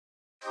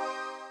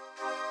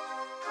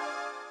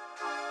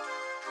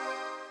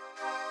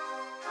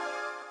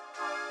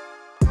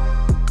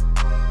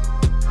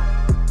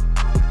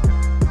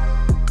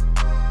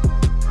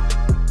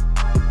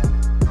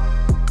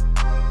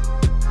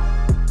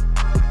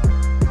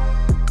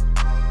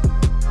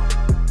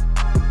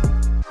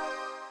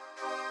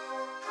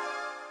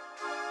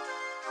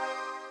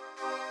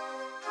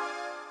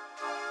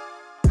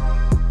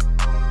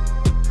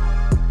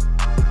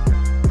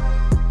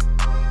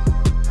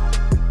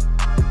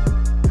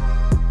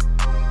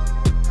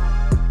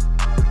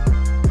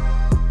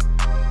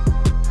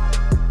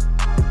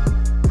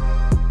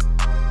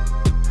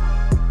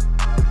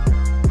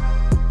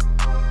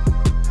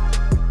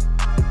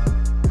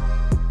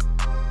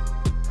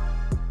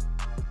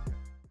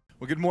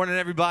Good morning,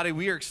 everybody.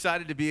 We are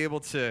excited to be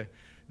able to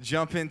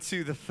jump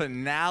into the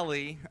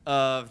finale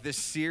of this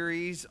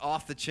series,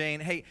 Off the Chain.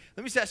 Hey,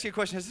 let me just ask you a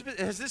question.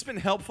 Has this been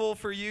helpful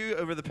for you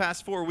over the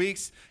past 4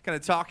 weeks, kind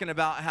of talking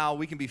about how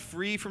we can be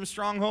free from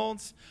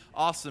strongholds?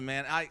 Awesome,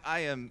 man.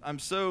 I'm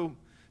so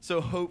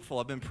hopeful.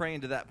 I've been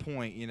praying to that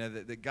point,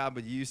 that God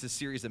would use this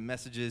series of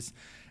messages,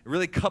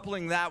 really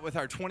coupling that with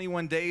our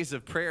 21 days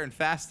of prayer and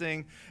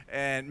fasting.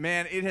 And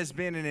man, it has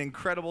been an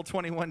incredible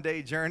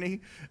 21-day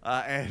journey.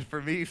 And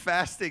for me,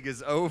 fasting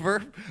is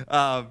over,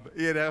 and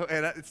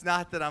it's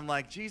not that I'm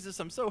like, Jesus,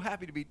 I'm so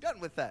happy to be done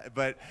with that.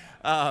 But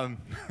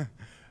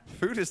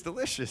food is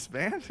delicious,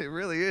 man. It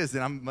really is,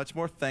 and I'm much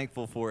more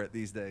thankful for it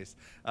these days.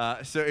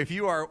 So if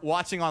you are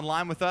watching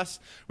online with us,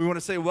 we want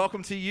to say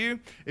welcome to you.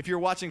 If you're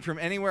watching from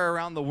anywhere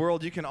around the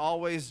world, you can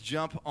always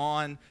jump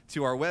on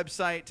to our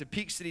website, to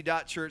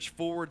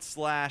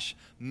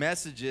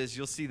peakcity.church/messages.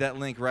 You'll see that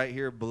link right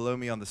here below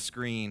me on the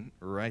screen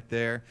right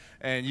there,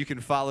 and you can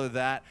follow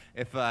that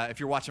if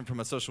you're watching from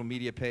a social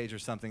media page or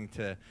something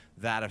to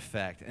that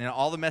effect. And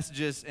all the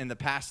messages in the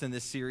past in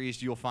this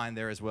series you'll find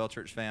there as well,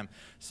 church fam,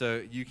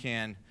 so you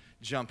can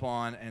jump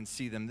on and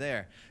see them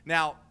there.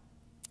 Now,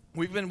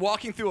 we've been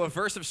walking through a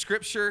verse of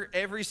Scripture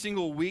every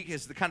single week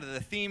is the kind of the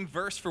theme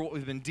verse for what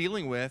we've been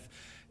dealing with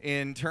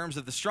in terms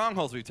of the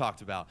strongholds we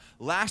talked about.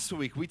 Last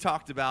week, we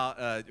talked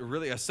about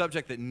really a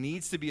subject that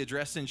needs to be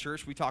addressed in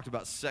church. We talked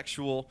about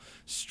sexual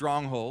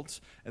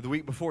strongholds. And the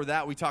week before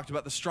that, we talked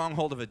about the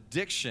stronghold of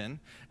addiction.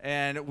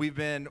 And we've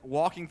been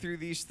walking through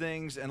these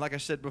things. And like I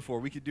said before,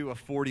 we could do a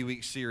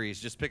 40-week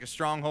series. Just pick a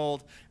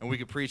stronghold, and we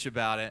could preach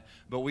about it.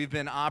 But we've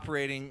been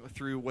operating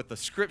through what the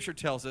Scripture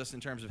tells us in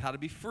terms of how to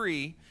be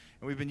free.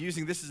 And we've been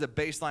using this as a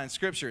baseline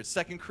scripture. It's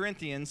 2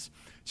 Corinthians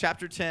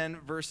chapter 10,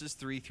 verses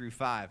 3 through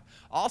 5.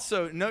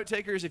 Also, note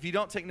takers, if you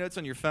don't take notes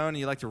on your phone and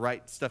you like to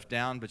write stuff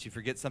down, but you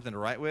forget something to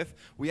write with,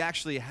 we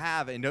actually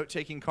have a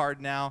note-taking card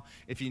now.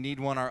 If you need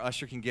one, our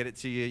usher can get it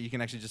to you. You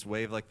can actually just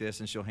wave like this,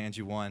 and she'll hand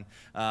you one.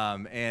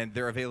 And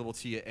they're available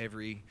to you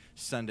every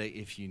Sunday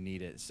if you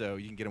need it. So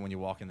you can get it when you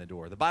walk in the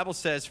door. The Bible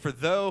says, "For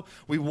though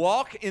we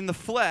walk in the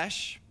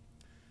flesh,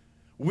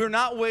 we're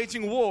not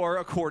waging war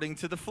according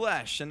to the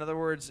flesh." In other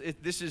words,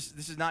 this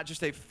is not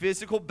just a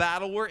physical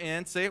battle we're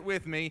in. Say it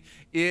with me.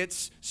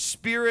 It's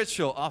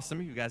spiritual. Oh, some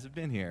of you guys have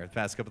been here the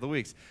past couple of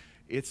weeks.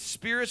 It's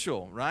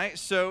spiritual, right?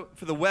 So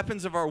for the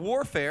weapons of our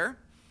warfare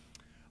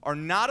are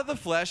not of the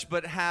flesh,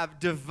 but have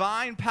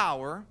divine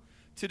power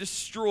to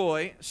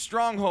destroy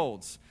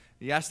strongholds.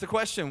 You ask the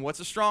question, what's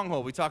a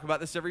stronghold? We talk about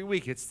this every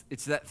week.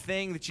 It's that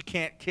thing that you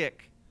can't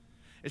kick.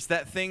 It's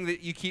that thing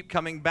that you keep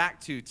coming back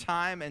to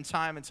time and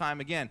time and time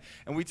again.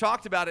 And we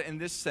talked about it in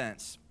this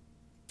sense.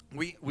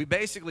 We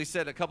basically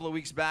said a couple of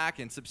weeks back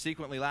and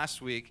subsequently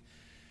last week,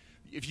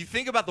 if you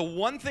think about the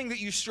one thing that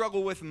you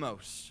struggle with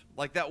most,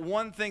 like that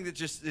one thing that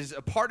just is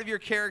a part of your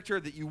character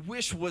that you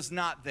wish was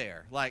not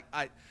there, like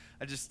I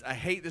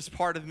hate this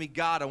part of me,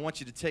 God, I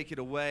want you to take it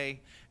away,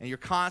 and you're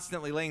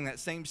constantly laying that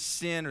same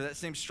sin or that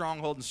same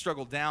stronghold and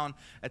struggle down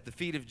at the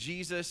feet of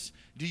Jesus,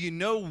 do you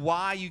know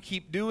why you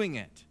keep doing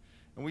it?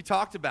 And we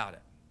talked about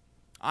it.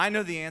 I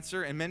know the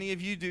answer, and many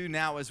of you do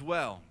now as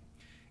well.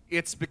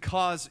 It's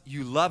because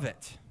you love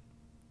it.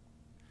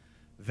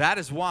 That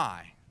is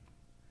why.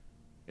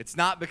 It's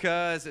not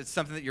because it's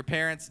something that your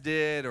parents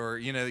did or,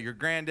 your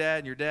granddad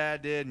and your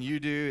dad did and you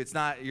do. It's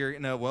not,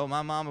 well,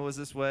 my mama was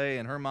this way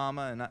and her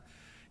mama.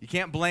 You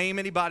can't blame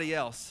anybody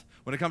else.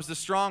 When it comes to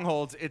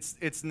strongholds,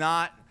 it's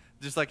not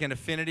just like an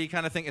affinity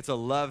kind of thing. It's a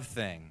love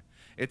thing.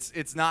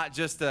 It's not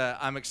just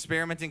I'm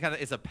experimenting kind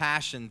of, it's a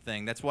passion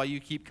thing. That's why you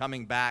keep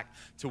coming back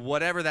to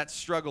whatever that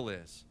struggle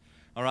is,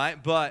 all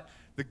right? But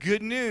the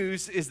good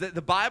news is that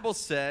the Bible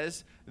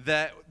says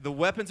that the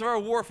weapons of our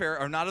warfare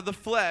are not of the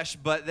flesh,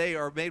 but they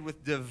are made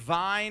with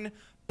divine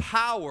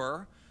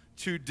power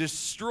to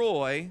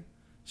destroy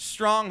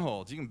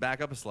strongholds. You can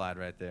back up a slide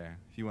right there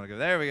if you want to go.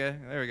 There we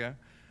go.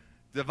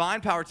 Divine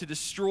power to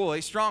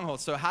destroy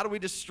strongholds. So how do we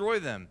destroy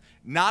them?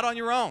 Not on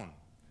your own,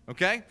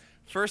 okay?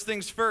 First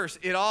things first,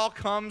 it all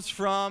comes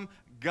from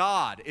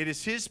God. It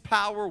is His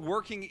power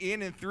working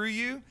in and through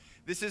you.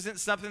 This isn't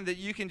something that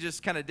you can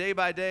just kind of day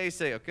by day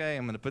say, okay,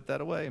 I'm going to put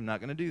that away. I'm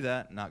not going to do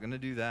that, not going to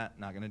do that,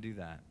 not going to do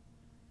that.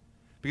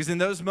 Because in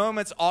those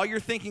moments, all you're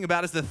thinking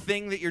about is the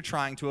thing that you're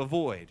trying to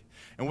avoid.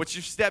 And what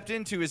you've stepped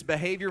into is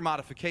behavior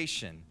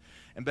modification.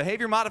 And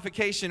behavior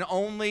modification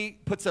only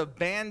puts a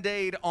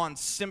Band-Aid on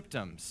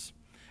symptoms.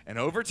 And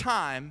over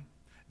time,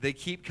 they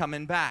keep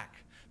coming back.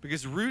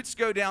 Because roots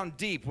go down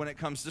deep when it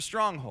comes to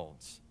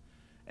strongholds.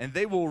 And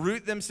they will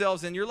root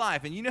themselves in your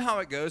life. And you know how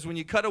it goes. When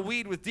you cut a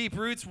weed with deep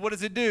roots, what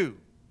does it do?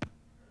 It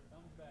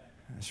comes back.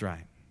 That's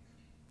right.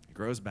 It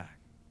grows back.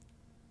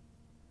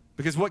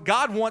 Because what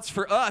God wants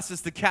for us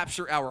is to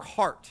capture our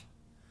heart.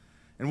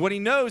 And what He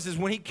knows is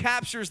when He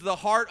captures the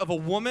heart of a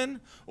woman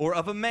or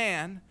of a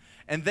man,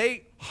 and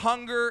they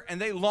hunger and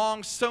they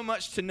long so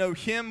much to know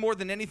Him more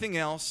than anything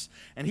else,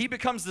 and He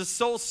becomes the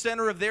sole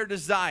center of their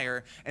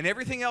desire, and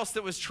everything else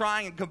that was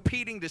trying and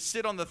competing to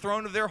sit on the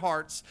throne of their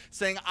hearts,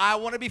 saying, I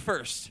want to be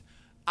first,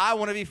 I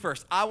want to be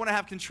first. I want to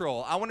have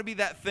control. I want to be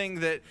that thing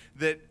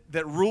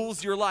that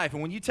rules your life.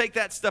 And when you take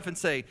that stuff and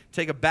say,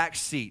 take a back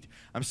seat,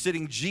 I'm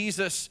sitting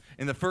Jesus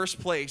in the first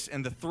place,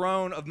 and the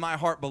throne of my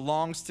heart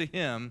belongs to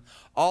him,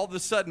 all of a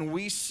sudden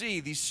we see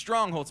these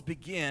strongholds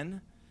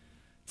begin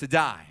to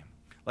die.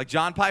 Like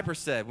John Piper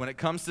said, when it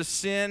comes to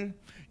sin,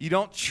 you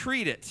don't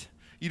treat it.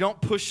 You don't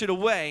push it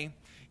away.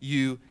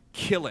 You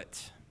kill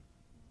it.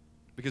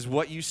 Because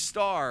what you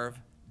starve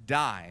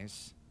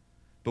dies,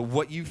 but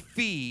what you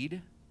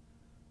feed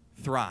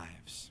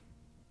thrives.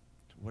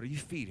 What are you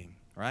feeding,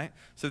 right?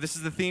 So this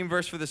is the theme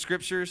verse for the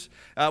scriptures.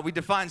 We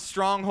define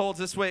strongholds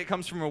this way. It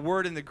comes from a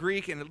word in the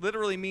Greek, and it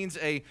literally means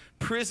a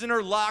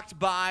prisoner locked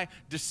by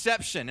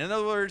deception. In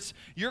other words,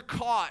 you're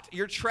caught,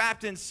 you're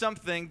trapped in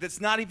something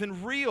that's not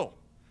even real.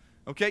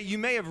 Okay, you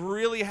may have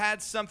really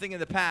had something in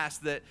the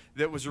past that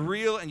was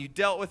real, and you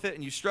dealt with it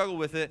and you struggled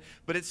with it,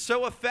 but it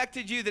so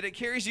affected you that it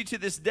carries you to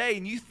this day,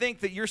 and you think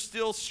that you're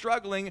still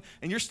struggling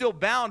and you're still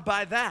bound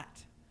by that.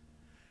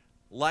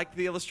 Like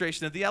the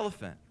illustration of the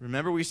elephant.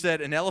 Remember we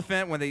said an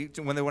elephant, when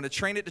they want to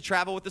train it to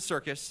travel with the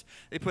circus,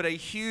 they put a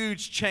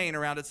huge chain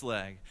around its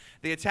leg.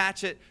 They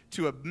attach it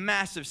to a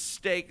massive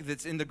stake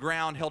that's in the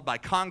ground held by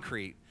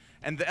concrete,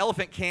 and the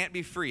elephant can't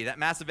be free. That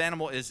massive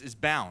animal is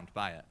bound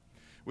by it.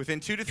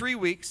 Within 2 to 3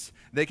 weeks,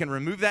 they can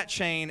remove that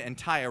chain and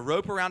tie a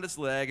rope around its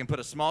leg and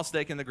put a small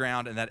stake in the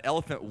ground, and that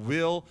elephant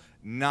will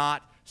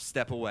not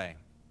step away.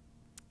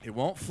 It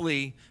won't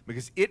flee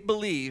because it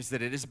believes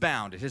that it is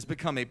bound. It has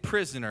become a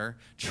prisoner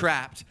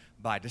trapped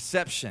by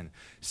deception.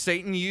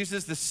 Satan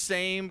uses the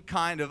same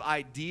kind of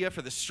idea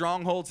for the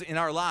strongholds in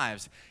our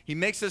lives. He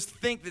makes us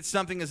think that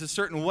something is a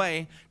certain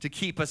way to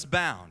keep us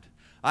bound.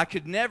 I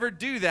could never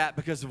do that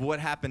because of what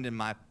happened in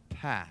my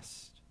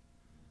past.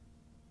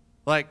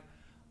 Like,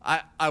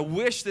 I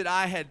wish that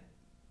I had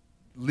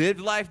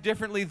lived life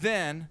differently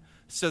then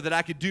so that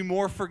I could do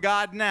more for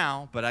God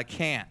now, but I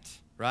can't,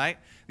 right?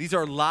 These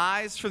are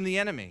lies from the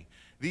enemy.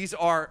 These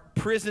are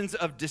prisons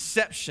of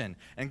deception.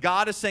 And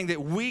God is saying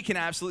that we can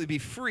absolutely be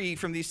free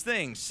from these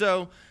things.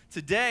 So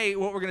today,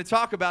 what we're going to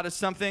talk about is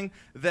something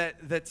that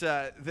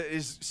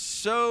is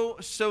so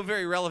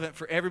very relevant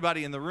for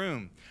everybody in the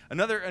room.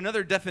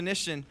 Another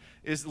definition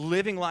is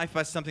living life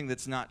by something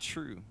that's not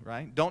true,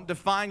 right? Don't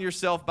define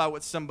yourself by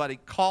what somebody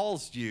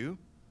calls you.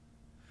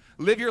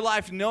 Live your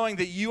life knowing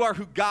that you are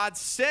who God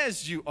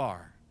says you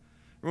are.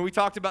 When we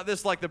talked about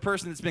this, like the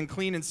person that's been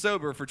clean and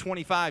sober for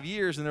 25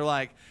 years, and they're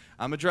like,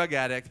 I'm a drug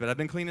addict, but I've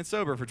been clean and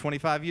sober for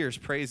 25 years.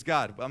 Praise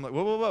God. I'm like,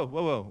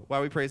 whoa. Why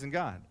are we praising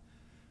God?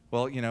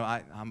 Well, you know,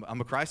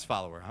 I'm a Christ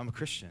follower. I'm a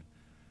Christian.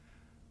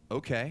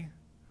 Okay.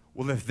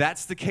 Well, if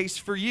that's the case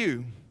for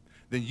you,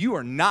 then you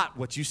are not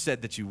what you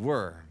said that you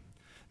were.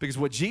 Because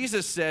what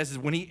Jesus says is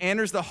when he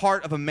enters the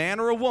heart of a man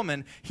or a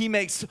woman, he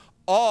makes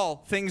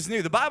all things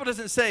new. The Bible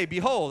doesn't say,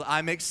 behold,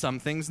 I make some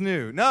things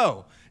new.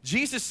 No.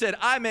 Jesus said,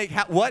 I make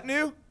what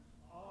new?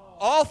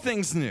 All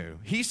things new.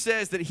 He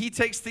says that he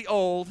takes the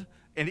old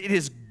and it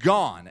is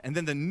gone, and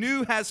then the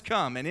new has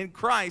come. And in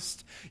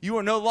Christ, you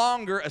are no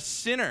longer a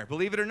sinner.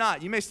 Believe it or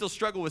not, you may still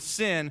struggle with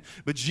sin,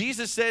 but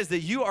Jesus says that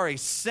you are a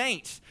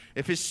saint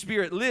if his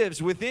Spirit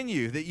lives within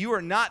you, that you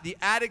are not the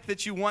addict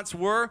that you once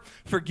were.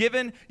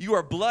 Forgiven, you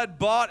are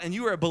blood-bought, and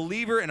you are a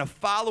believer and a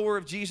follower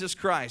of Jesus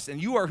Christ,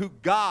 and you are who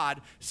God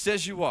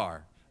says you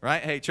are,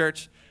 right? Hey,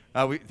 church,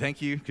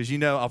 thank you, because you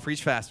know I'll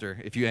preach faster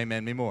if you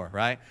amen me more,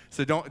 right?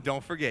 So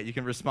don't forget, you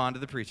can respond to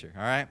the preacher,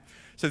 all right?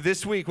 So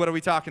this week, what are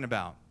we talking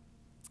about?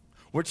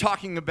 We're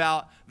talking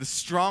about the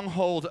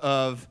stronghold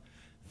of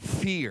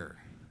fear.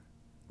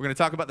 We're going to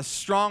talk about the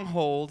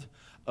stronghold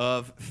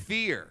of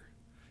fear.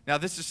 Now,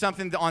 this is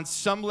something that on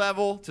some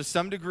level, to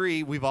some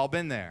degree, we've all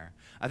been there.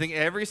 I think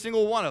every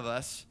single one of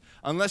us,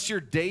 unless you're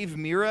Dave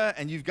Mirra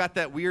and you've got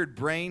that weird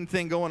brain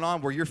thing going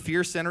on where your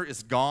fear center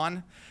is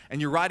gone and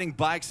you're riding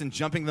bikes and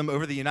jumping them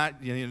over the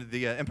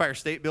Empire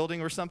State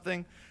Building or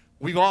something,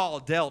 we've all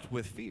dealt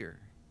with fear.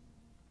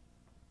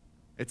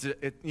 It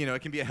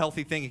can be a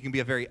healthy thing. It can be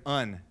a very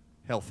unhealthy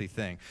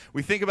thing.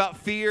 We think about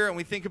fear and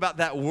we think about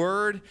that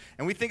word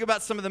and we think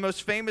about some of the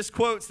most famous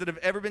quotes that have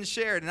ever been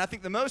shared. And I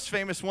think the most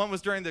famous one was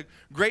during the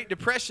Great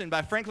Depression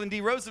by Franklin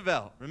D.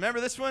 Roosevelt.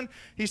 Remember this one?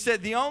 He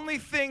said, the only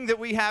thing that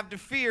we have to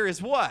fear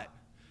is what?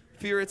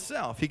 Fear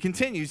itself. He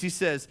continues, he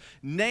says,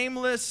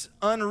 nameless,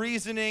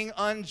 unreasoning,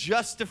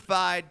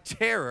 unjustified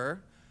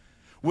terror,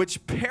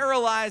 which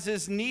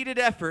paralyzes needed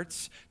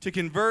efforts to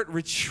convert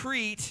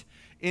retreat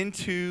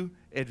into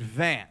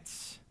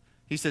advance.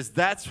 He says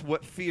that's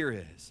what fear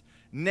is.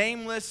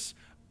 Nameless,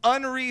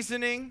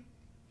 unreasoning,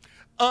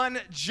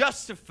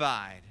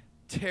 unjustified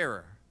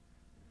terror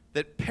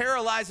that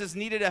paralyzes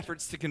needed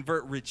efforts to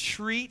convert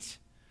retreat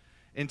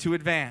into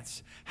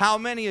advance. How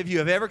many of you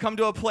have ever come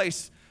to a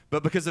place,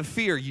 but because of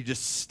fear, you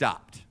just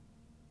stopped,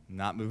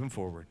 not moving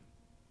forward?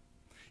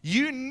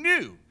 You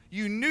knew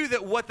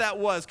that what that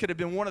was could have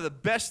been one of the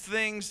best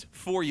things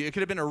for you. It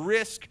could have been a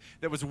risk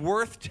that was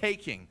worth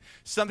taking,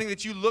 something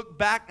that you look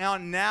back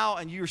on now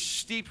and you're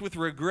steeped with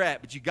regret,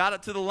 but you got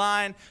up to the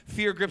line,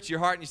 fear gripped your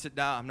heart, and you said,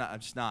 no, I'm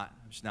just not.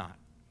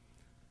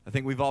 I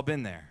think we've all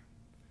been there.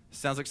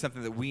 Sounds like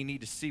something that we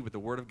need to see what the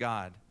Word of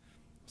God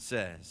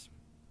says,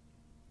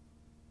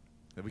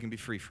 that we can be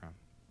free from.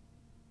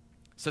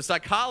 So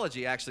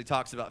psychology actually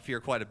talks about fear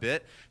quite a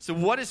bit. So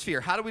what is fear?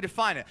 How do we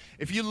define it?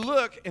 If you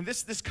look, and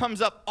this comes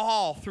up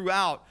all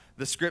throughout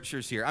the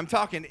scriptures here. I'm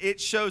talking,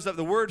 it shows up,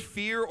 the word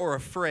fear or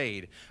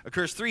afraid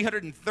occurs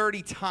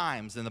 330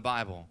 times in the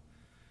Bible.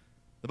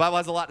 The Bible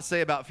has a lot to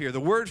say about fear. The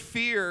word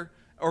fear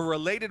or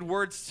related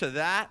words to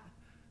that,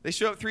 they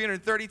show up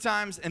 330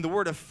 times, and the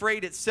word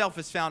afraid itself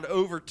is found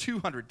over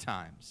 200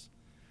 times.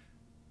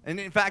 And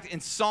in fact, in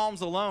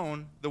Psalms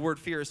alone, the word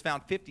fear is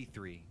found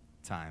 53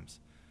 times.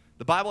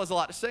 The Bible has a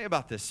lot to say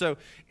about this. So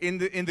in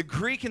the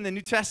Greek in the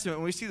New Testament,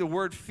 when we see the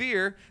word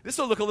fear, this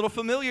will look a little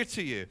familiar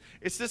to you.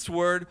 It's this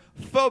word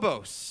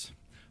phobos.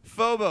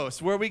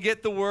 Phobos, where we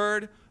get the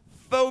word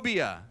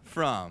phobia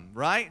from,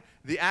 right?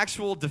 The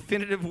actual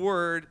definitive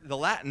word, the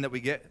Latin that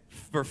we get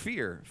for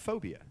fear,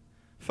 phobia.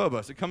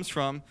 Phobos, it comes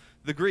from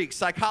the Greek.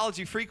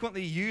 Psychology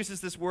frequently uses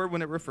this word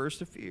when it refers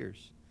to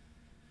fears.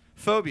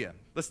 Phobia,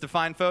 let's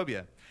define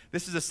phobia.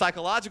 This is a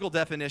psychological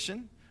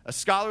definition, a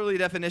scholarly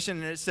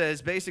definition, and it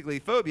says basically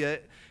phobia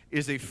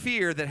is a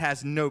fear that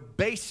has no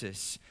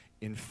basis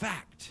in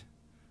fact,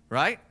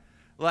 right?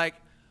 Like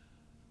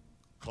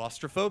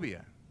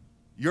claustrophobia.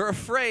 You're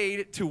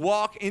afraid to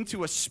walk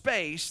into a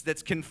space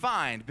that's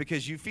confined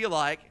because you feel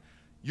like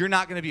you're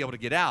not going to be able to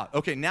get out.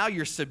 Okay, now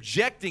you're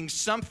subjecting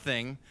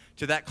something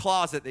to that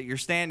closet that you're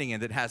standing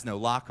in that has no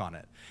lock on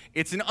it.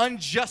 It's an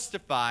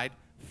unjustified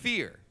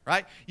fear,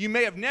 right? You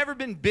may have never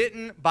been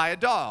bitten by a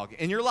dog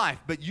in your life,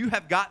 but you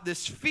have got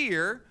this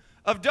fear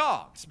of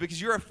dogs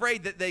because you're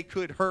afraid that they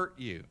could hurt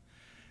you.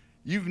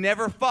 You've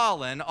never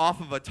fallen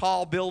off of a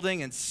tall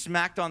building and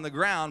smacked on the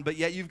ground, but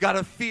yet you've got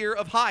a fear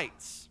of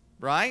heights,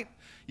 right?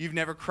 You've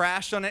never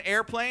crashed on an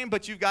airplane,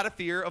 but you've got a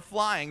fear of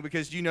flying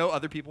because you know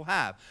other people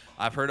have.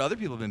 I've heard other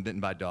people have been bitten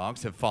by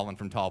dogs, have fallen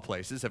from tall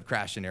places, have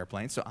crashed in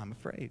airplanes, so I'm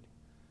afraid.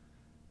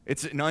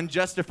 It's an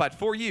unjustified,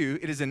 for you,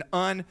 it is an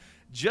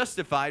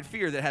unjustified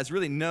fear that has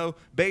really no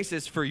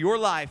basis for your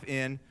life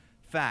in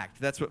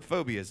fact. That's what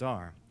phobias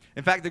are.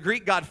 In fact, the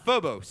Greek god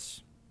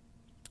Phobos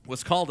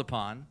was called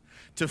upon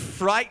to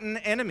frighten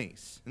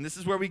enemies, and this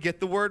is where we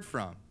get the word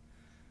from.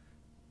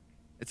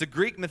 It's a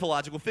Greek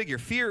mythological figure.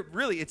 Fear,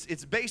 really,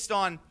 it's based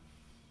on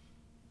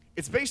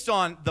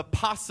the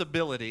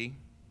possibility,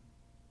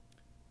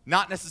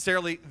 not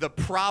necessarily the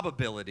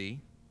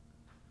probability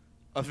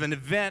of an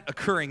event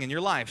occurring in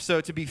your life.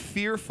 So to be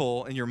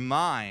fearful in your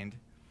mind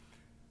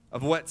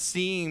of what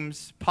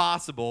seems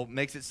possible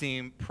makes it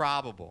seem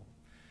probable.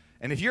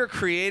 And if you're a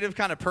creative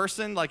kind of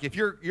person, like if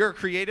you're a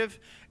creative,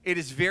 it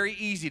is very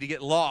easy to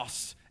get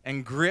lost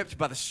and gripped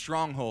by the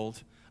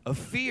stronghold of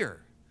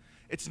fear.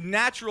 It's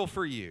natural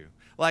for you.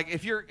 Like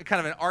if you're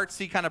kind of an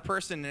artsy kind of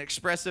person, an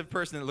expressive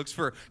person that looks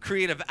for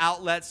creative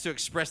outlets to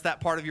express that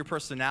part of your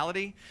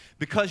personality,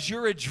 because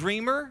you're a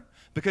dreamer,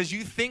 because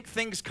you think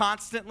things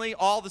constantly,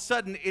 all of a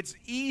sudden it's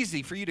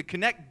easy for you to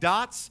connect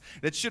dots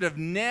that should have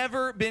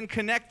never been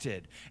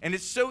connected. And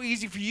it's so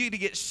easy for you to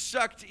get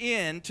sucked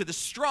into the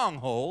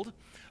stronghold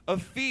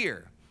of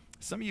fear.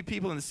 Some of you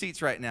people in the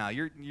seats right now,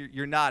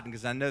 you're nodding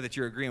because I know that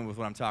you're agreeing with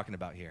what I'm talking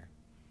about here.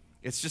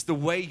 It's just the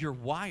way you're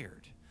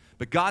wired.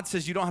 But God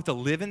says you don't have to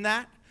live in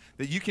that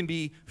you can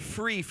be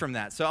free from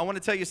that. So I want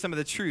to tell you some of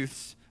the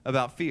truths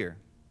about fear.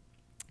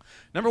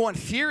 Number one,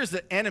 fear is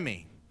the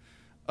enemy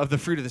of the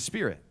fruit of the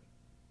Spirit,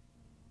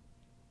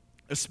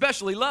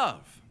 especially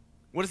love.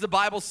 What does the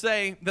Bible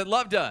say that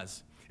love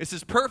does? It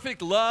says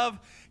perfect love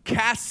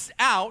casts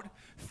out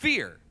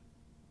fear.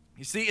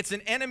 You see, it's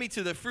an enemy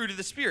to the fruit of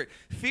the Spirit.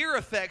 Fear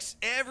affects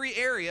every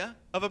area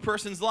of a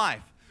person's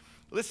life.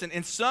 Listen,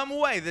 in some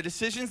way, the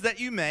decisions that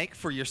you make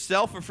for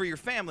yourself or for your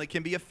family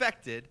can be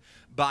affected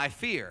by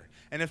fear.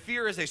 And if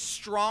fear is a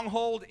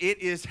stronghold, it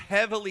is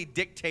heavily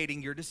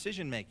dictating your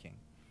decision making.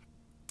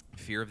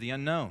 Fear of the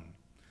unknown.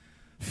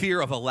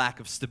 Fear of a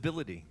lack of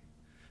stability.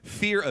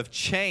 Fear of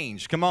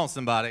change. Come on,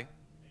 somebody.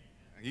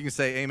 You can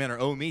say amen or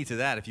oh me to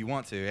that if you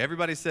want to.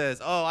 Everybody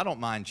says, oh, I don't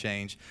mind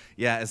change.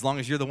 Yeah, as long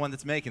as you're the one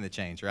that's making the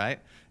change, right?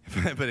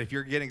 But if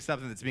you're getting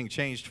something that's being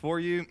changed for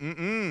you,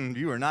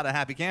 you are not a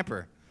happy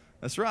camper.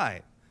 That's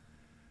right.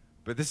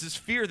 But this is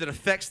fear that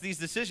affects these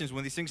decisions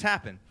when these things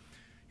happen.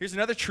 Here's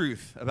another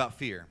truth about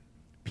fear.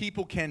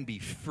 People can be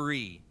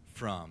free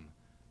from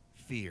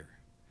fear.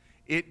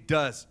 It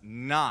does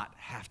not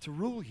have to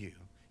rule you.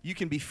 You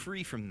can be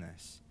free from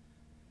this.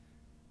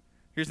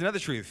 Here's another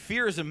truth.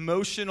 Fear is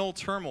emotional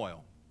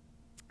turmoil.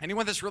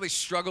 Anyone that's really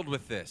struggled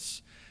with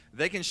this,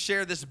 they can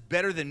share this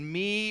better than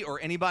me or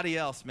anybody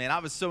else. Man, I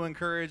was so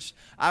encouraged.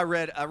 I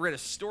read a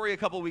story a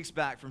couple of weeks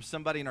back from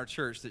somebody in our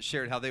church that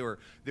shared how they were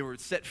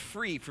set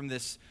free from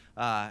this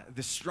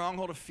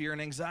stronghold of fear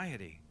and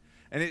anxiety.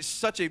 And it's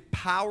such a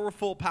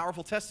powerful,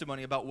 powerful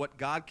testimony about what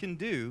God can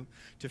do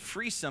to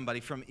free somebody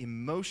from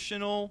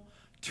emotional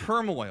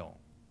turmoil.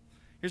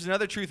 Here's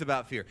another truth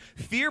about fear.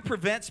 Fear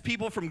prevents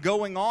people from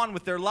going on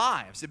with their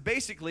lives.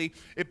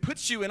 It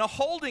puts you in a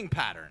holding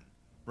pattern,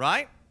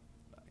 right?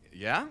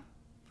 Yeah?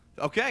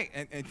 Okay,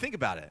 and think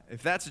about it.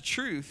 If that's a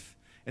truth,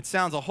 it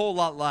sounds a whole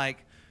lot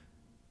like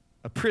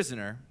a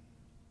prisoner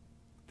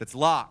that's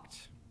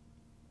locked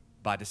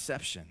by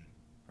deception,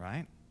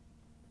 right?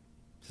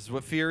 This is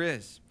what fear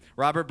is.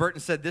 Robert Burton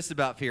said this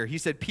about fear. He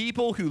said,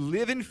 people who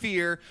live in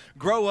fear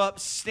grow up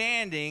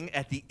standing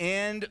at the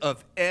end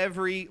of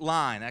every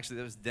line. Actually,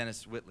 that was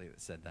Dennis Whitley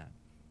that said that.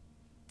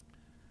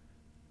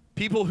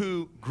 People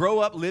who grow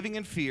up living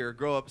in fear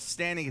grow up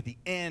standing at the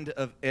end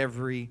of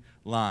every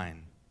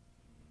line.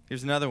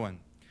 Here's another one.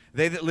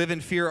 They that live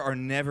in fear are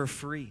never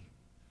free.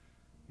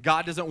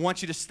 God doesn't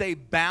want you to stay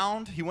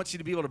bound. He wants you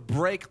to be able to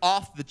break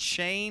off the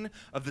chain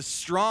of the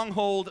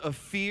stronghold of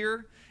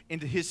fear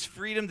into his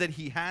freedom that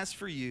he has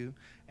for you,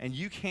 and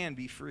you can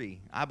be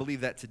free. I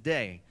believe that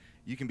today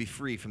you can be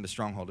free from the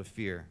stronghold of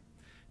fear.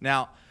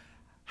 Now,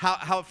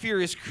 how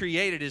fear is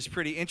created is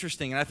pretty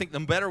interesting, and I think the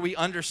better we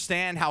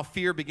understand how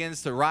fear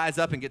begins to rise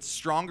up and get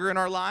stronger in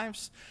our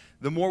lives,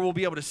 the more we'll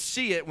be able to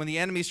see it when the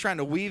enemy's trying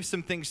to weave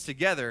some things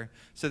together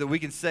so that we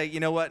can say, you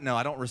know what, no,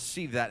 I don't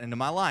receive that into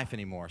my life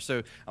anymore.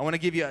 So I want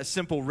to give you a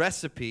simple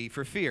recipe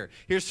for fear.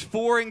 Here's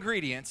 4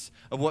 ingredients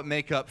of what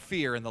make up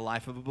fear in the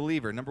life of a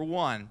believer. Number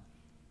 1,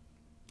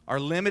 our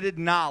limited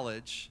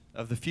knowledge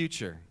of the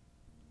future.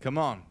 Come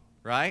on,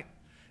 right?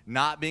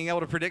 Not being able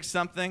to predict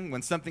something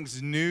when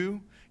something's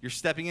new, you're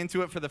stepping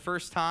into it for the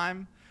first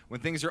time. When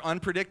things are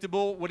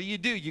unpredictable, what do?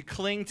 You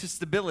cling to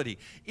stability.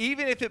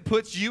 Even if it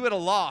puts you at a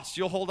loss,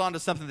 you'll hold on to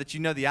something that you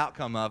know the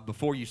outcome of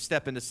before you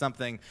step into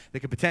something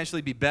that could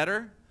potentially be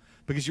better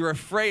because you're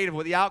afraid of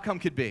what the outcome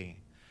could be.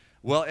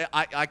 Well,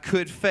 I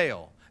could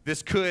fail.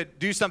 This could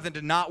do something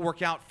to not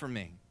work out for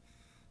me.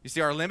 You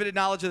see, our limited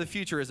knowledge of the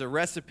future is a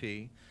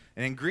recipe,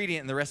 an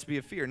ingredient in the recipe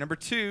of fear. Number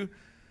 2,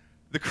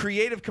 the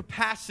creative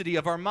capacity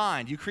of our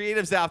mind. You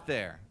creatives out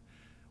there,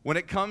 when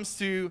it comes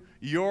to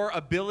your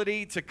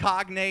ability to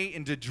cognate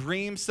and to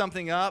dream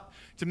something up,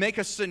 to make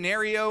a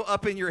scenario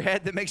up in your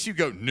head that makes you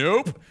go,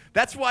 nope.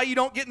 That's why you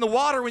don't get in the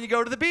water when you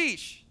go to the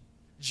beach.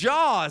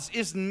 Jaws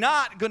is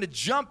not going to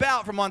jump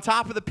out from on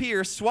top of the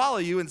pier, swallow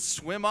you, and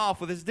swim off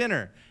with his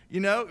dinner.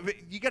 You know,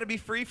 you got to be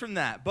free from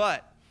that.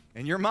 But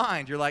in your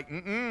mind, you're like,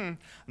 I'm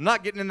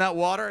not getting in that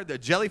water. The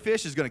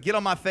jellyfish is going to get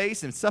on my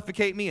face and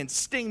suffocate me and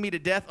sting me to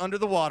death under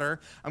the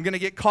water. I'm going to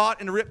get caught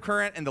in a rip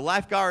current, and the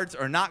lifeguards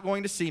are not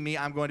going to see me.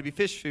 I'm going to be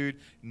fish food.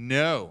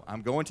 No,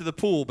 I'm going to the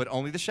pool, but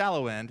only the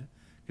shallow end,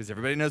 because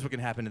everybody knows what can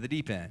happen to the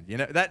deep end. You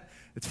know,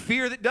 it's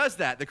fear that does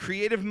that. The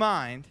creative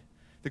mind,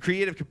 the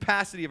creative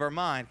capacity of our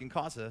mind can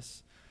cause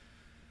us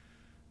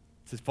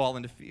to fall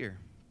into fear.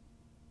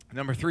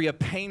 Number 3, a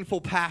painful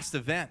past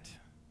event.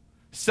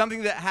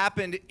 Something that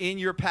happened in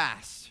your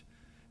past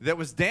that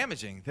was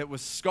damaging, that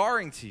was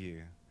scarring to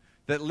you,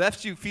 that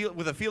left you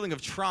with a feeling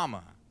of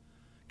trauma,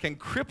 can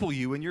cripple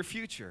you in your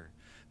future.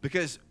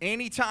 Because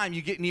anytime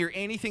you get near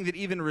anything that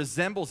even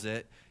resembles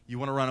it, you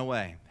want to run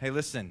away. Hey,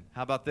 listen,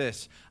 how about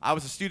this? I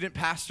was a student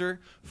pastor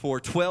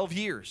for 12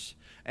 years.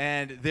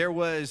 And there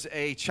was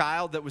a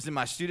child that was in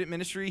my student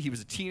ministry. He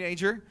was a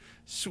teenager,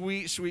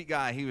 sweet, sweet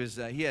guy.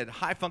 He had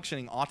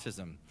high-functioning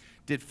autism,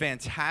 did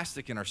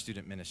fantastic in our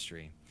student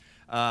ministry.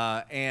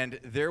 And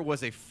there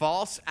was a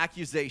false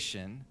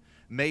accusation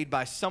made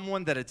by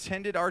someone that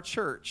attended our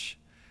church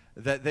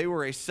that they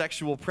were a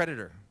sexual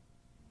predator.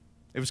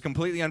 It was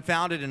completely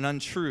unfounded and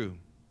untrue,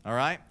 all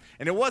right?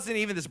 And it wasn't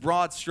even this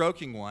broad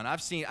stroking one.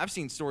 I've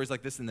seen stories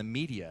like this in the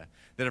media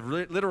that have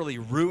literally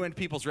ruined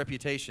people's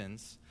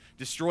reputations,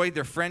 destroyed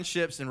their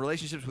friendships and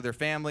relationships with their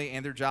family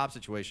and their job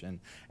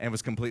situation, and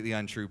was completely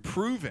untrue,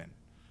 proven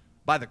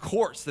by the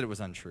courts that it was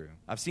untrue.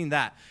 I've seen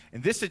that. In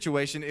this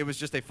situation, it was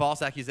just a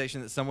false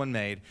accusation that someone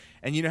made.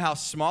 And you know how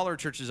smaller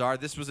churches are.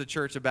 This was a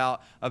church of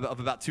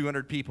about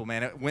 200 people,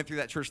 man. It went through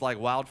that church like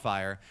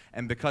wildfire.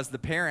 And because the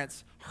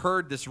parents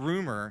heard this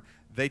rumor,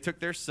 they took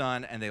their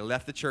son and they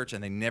left the church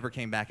and they never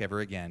came back ever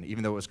again,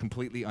 even though it was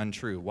completely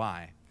untrue.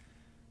 Why?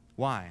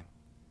 Why?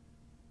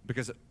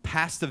 Because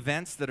past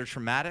events that are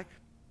traumatic,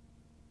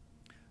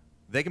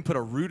 they can put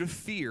a root of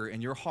fear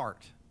in your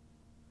heart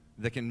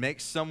that can make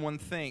someone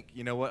think,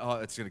 you know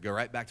what, it's going to go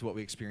right back to what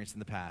we experienced in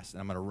the past,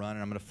 and I'm going to run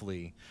and I'm going to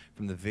flee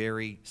from the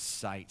very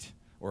sight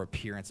or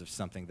appearance of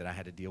something that I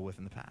had to deal with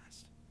in the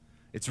past.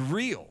 It's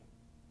real.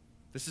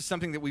 This is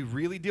something that we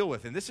really deal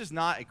with, and this is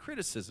not a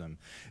criticism.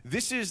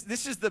 This is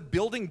the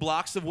building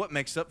blocks of what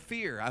makes up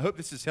fear. I hope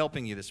this is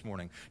helping you this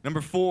morning.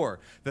 Number 4,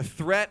 the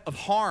threat of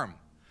harm.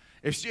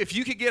 If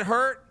you could get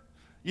hurt,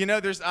 you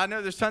know, I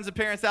know there's tons of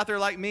parents out there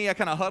like me. I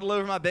kind of huddle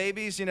over my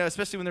babies, you know,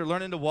 especially when they're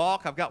learning to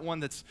walk. I've got one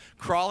that's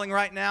crawling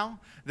right now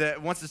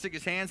that wants to stick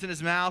his hands in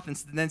his mouth and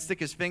then stick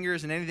his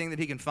fingers in anything that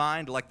he can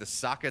find, like the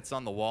sockets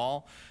on the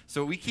wall.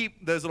 So we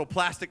keep those little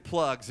plastic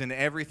plugs in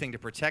everything to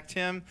protect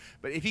him.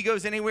 But if he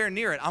goes anywhere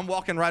near it, I'm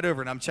walking right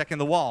over and I'm checking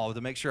the wall to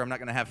make sure I'm not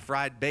going to have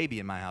fried baby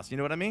in my house. You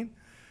know what I mean?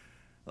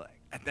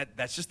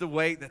 That's just the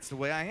way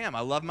I am.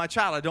 I love my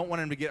child. I don't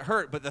want him to get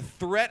hurt, but the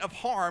threat of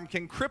harm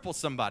can cripple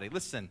somebody.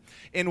 Listen,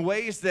 in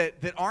ways that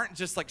aren't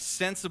just like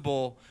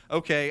sensible,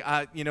 okay,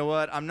 you know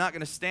what, I'm not going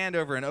to stand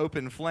over an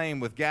open flame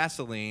with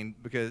gasoline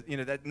because, you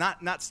know, that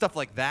not stuff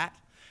like that,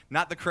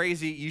 not the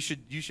crazy, you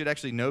should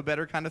actually know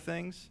better kind of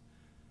things,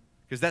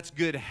 because that's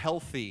good,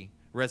 healthy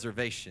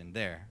reservation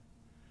there.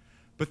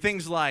 But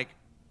things like,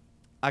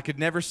 I could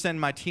never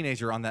send my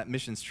teenager on that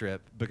missions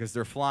trip because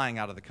they're flying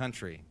out of the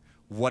country.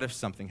 What if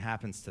something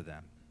happens to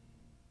them?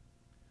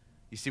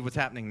 You see what's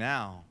happening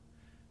now?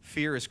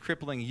 Fear is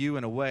crippling you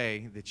in a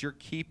way that you're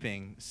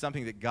keeping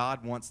something that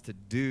God wants to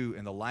do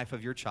in the life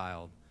of your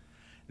child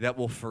that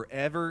will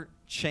forever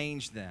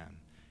change them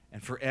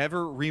and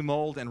forever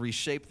remold and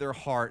reshape their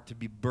heart to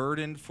be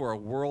burdened for a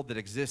world that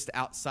exists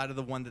outside of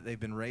the one that they've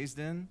been raised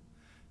in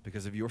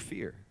because of your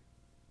fear.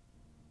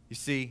 You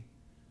see,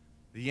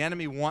 the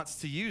enemy wants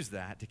to use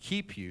that to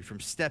keep you from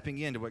stepping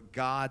into what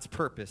God's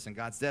purpose and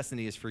God's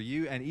destiny is for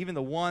you and even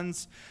the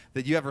ones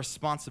that you have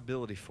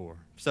responsibility for.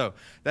 So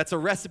that's a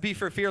recipe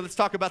for fear. Let's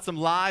talk about some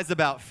lies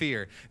about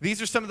fear.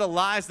 These are some of the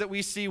lies that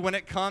we see when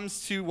it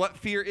comes to what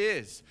fear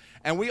is.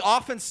 And we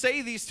often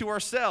say these to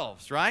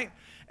ourselves, right?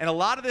 And a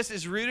lot of this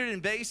is rooted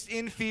and based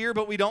in fear,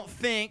 but we don't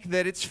think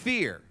that it's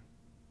fear.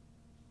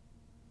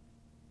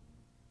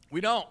 We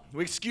don't.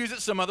 We excuse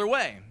it some other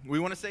way. We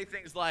want to say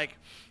things like,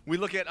 we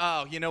look at,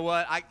 oh, you know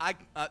what,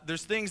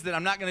 there's things that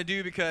I'm not going to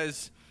do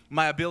because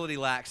my ability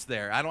lacks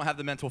there. I don't have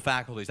the mental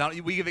faculties.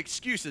 We give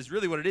excuses.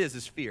 Really what it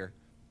is fear.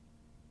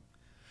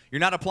 You're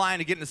not applying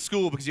to get into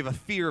school because you have a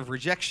fear of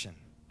rejection.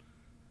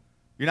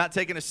 You're not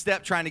taking a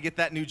step trying to get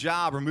that new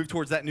job or move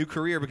towards that new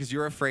career because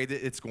you're afraid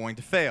that it's going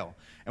to fail.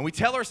 And we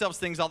tell ourselves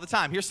things all the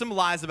time. Here's some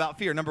lies about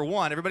fear. Number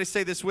one, everybody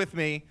say this with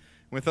me.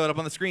 I'm going to throw it up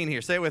on the screen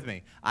here. Say it with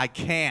me. I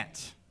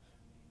can't.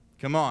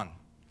 Come on.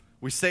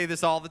 We say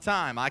this all the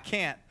time. I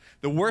can't.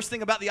 The worst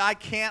thing about the I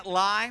can't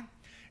lie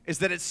is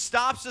that it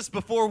stops us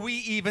before we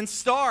even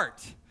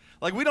start.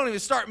 Like we don't even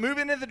start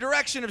moving in the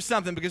direction of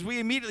something because we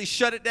immediately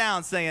shut it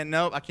down saying,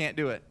 nope, I can't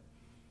do it.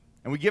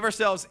 And we give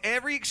ourselves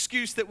every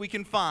excuse that we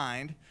can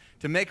find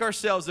to make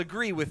ourselves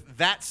agree with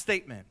that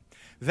statement.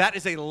 That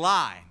is a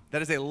lie.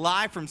 That is a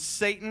lie from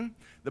Satan.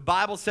 The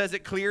Bible says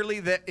it clearly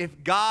that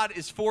if God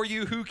is for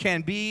you, who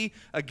can be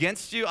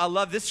against you? I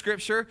love this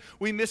scripture.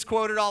 We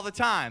misquote it all the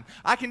time.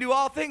 I can do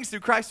all things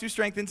through Christ who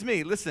strengthens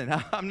me. Listen,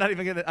 I'm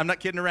not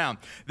kidding around.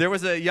 There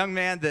was a young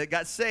man that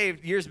got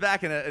saved years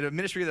back in a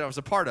ministry that I was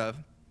a part of,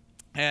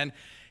 and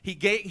he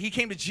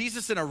came to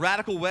Jesus in a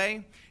radical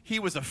way. He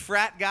was a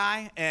frat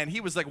guy, and he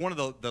was like one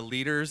of the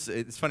leaders.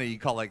 It's funny you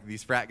call like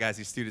these frat guys,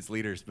 these students,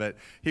 leaders, but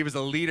he was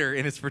a leader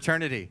in his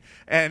fraternity.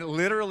 And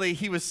literally,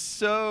 he was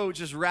so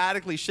just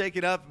radically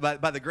shaken up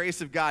by the grace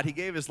of God. He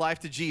gave his life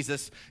to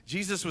Jesus.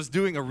 Jesus was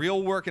doing a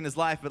real work in his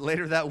life, but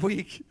later that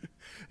week,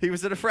 he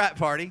was at a frat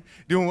party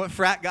doing what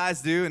frat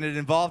guys do, and it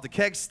involved a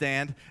keg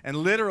stand. And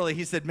literally,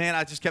 he said, man,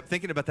 I just kept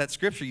thinking about that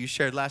scripture you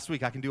shared last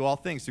week. I can do all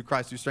things through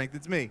Christ who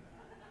strengthens me.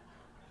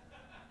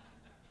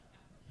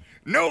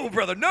 No,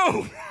 brother,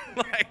 no.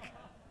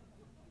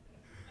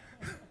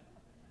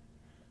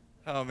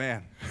 Oh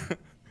man,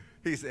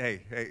 he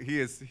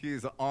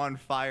is on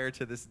fire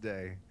to this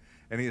day,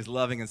 and he is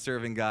loving and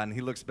serving God. And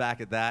he looks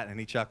back at that and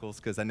he chuckles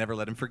because I never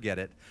let him forget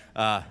it.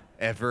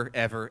 Ever,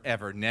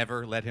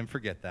 never let him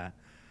forget that.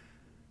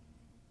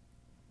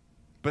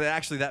 But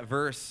actually, that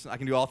verse, I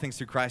can do all things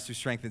through Christ who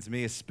strengthens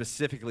me, is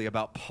specifically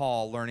about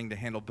Paul learning to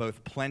handle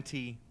both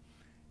plenty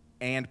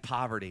and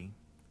poverty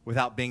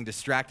without being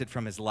distracted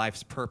from his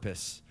life's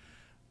purpose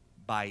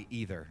by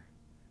either.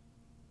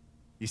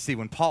 You see,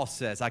 when Paul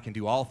says, I can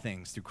do all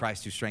things through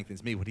Christ who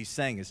strengthens me, what he's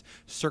saying is,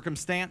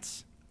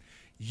 circumstance,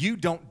 you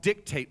don't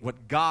dictate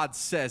what God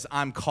says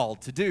I'm called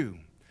to do.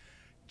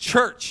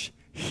 Church,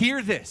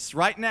 hear this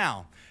right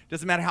now.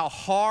 Doesn't matter how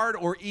hard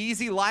or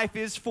easy life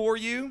is for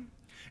you.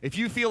 If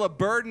you feel a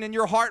burden in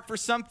your heart for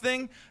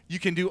something, you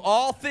can do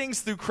all things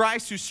through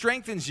Christ who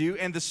strengthens you,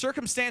 and the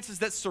circumstances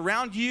that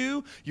surround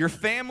you, your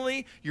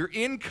family, your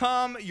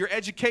income, your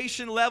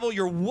education level,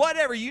 your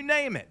whatever, you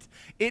name it.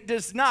 It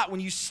does not, when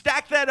you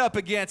stack that up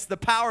against the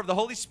power of the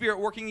Holy Spirit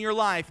working in your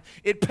life,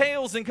 it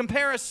pales in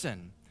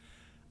comparison.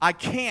 I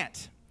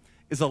can't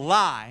is a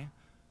lie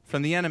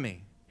from the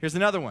enemy. Here's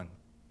another one.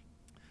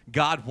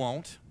 God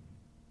won't.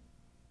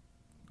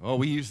 Oh,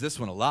 we use this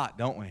one a lot,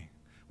 don't we?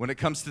 When it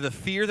comes to the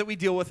fear that we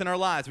deal with in our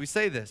lives, we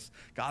say this,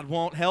 God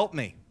won't help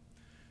me.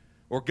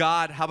 Or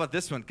God, how about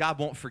this one? God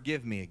won't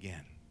forgive me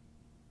again.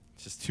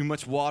 It's just too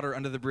much water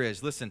under the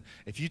bridge. Listen,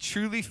 if you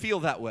truly feel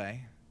that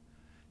way,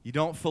 you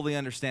don't fully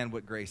understand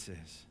what grace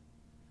is.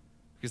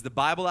 Because the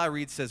Bible I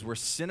read says where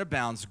sin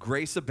abounds,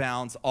 grace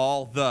abounds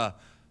all the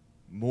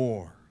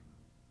more.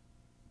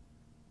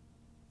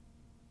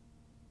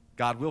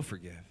 God will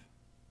forgive.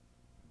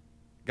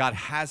 God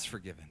has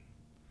forgiven.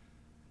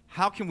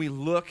 How can we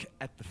look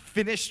at the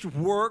finished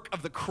work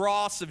of the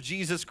cross of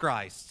Jesus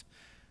Christ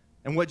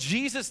and what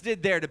Jesus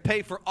did there to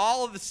pay for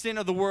all of the sin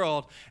of the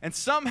world, and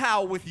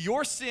somehow with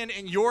your sin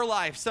in your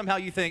life, somehow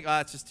you think,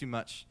 it's just too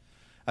much.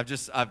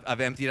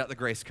 I've emptied out the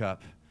grace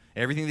cup.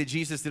 Everything that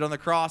Jesus did on the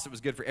cross, it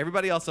was good for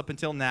everybody else up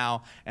until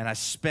now, and I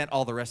spent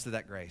all the rest of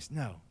that grace.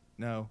 No.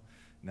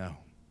 That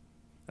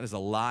is a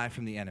lie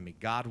from the enemy.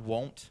 God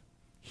won't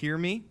hear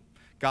me.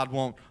 God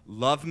won't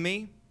love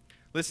me.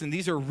 Listen,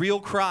 these are real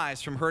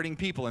cries from hurting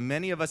people, and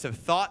many of us have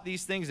thought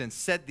these things and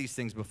said these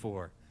things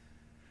before.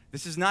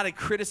 This is not a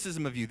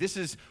criticism of you. This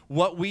is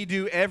what we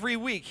do every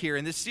week here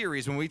in this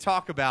series when we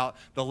talk about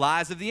the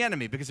lies of the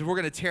enemy. Because if we're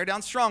going to tear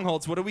down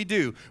strongholds, what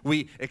do?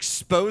 We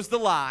expose the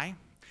lie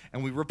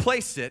and we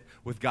replace it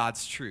with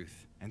God's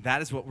truth. And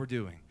that is what we're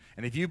doing.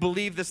 And if you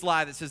believe this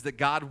lie that says that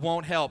God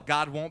won't help,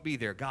 God won't be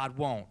there, God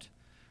won't,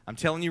 I'm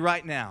telling you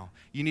right now,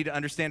 you need to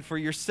understand for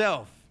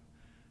yourself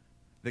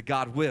that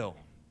God will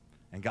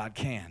and God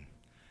can.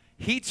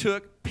 He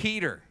took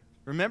Peter.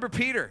 Remember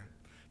Peter?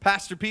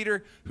 Pastor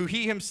Peter, who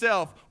he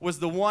himself was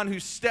the one who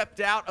stepped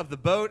out of the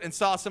boat and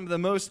saw some of the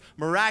most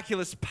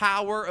miraculous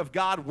power of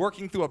God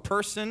working through a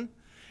person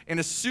in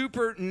a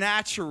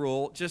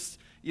supernatural,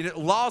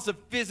 laws of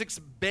physics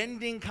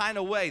bending kind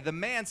of way. The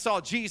man saw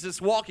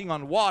Jesus walking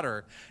on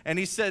water, and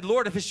he said,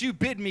 Lord, if it's you,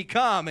 bid me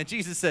come. And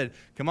Jesus said,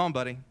 come on,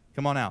 buddy,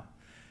 come on out.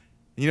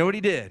 You know what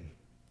he did?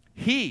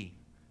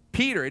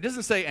 Peter, it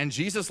doesn't say, and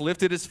Jesus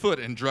lifted his foot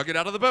and drug it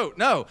out of the boat.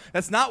 No,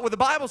 that's not what the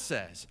Bible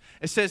says.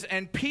 It says,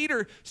 and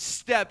Peter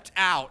stepped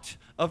out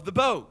of the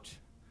boat.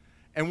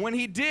 And when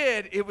he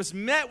did, it was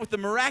met with the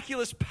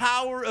miraculous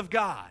power of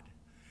God.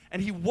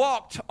 And he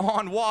walked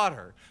on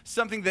water,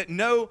 something that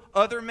no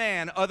other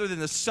man other than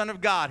the Son of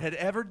God had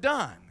ever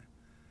done.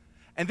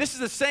 And this is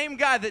the same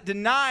guy that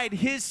denied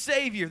his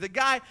Savior, the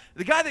guy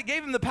that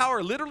gave him the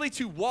power literally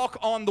to walk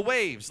on the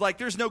waves. Like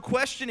there's no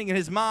questioning in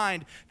his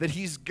mind that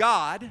he's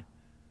God,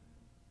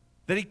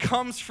 that he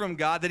comes from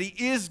God, that he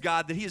is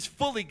God, that he is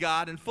fully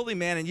God and fully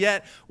man. And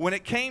yet, when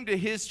it came to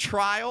his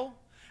trial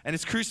and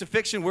his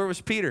crucifixion, where was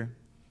Peter?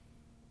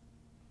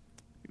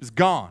 He was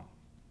gone.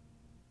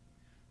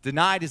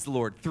 Denied his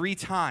Lord 3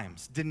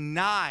 times.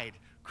 Denied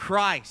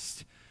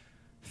Christ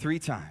 3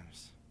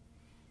 times.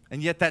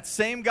 And yet that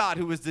same God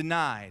who was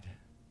denied,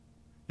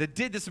 that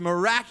did this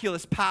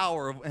miraculous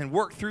power and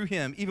work through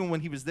him, even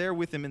when he was there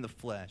with him in the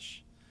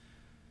flesh,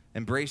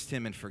 embraced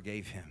him and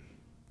forgave him.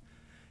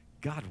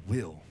 God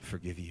will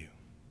forgive you.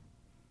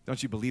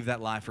 Don't you believe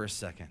that lie for a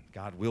second?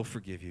 God will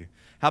forgive you.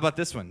 How about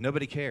this one?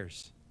 Nobody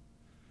cares.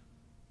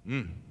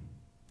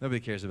 Nobody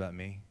cares about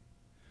me.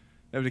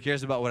 Nobody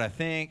cares about what I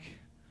think.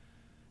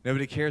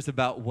 Nobody cares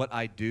about what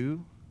I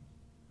do.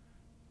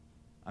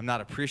 I'm not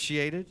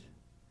appreciated.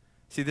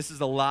 See, this is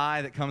a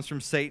lie that comes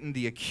from Satan,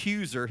 the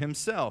accuser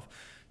himself.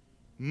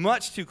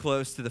 Much too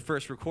close to the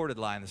first recorded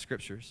lie in the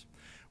scriptures.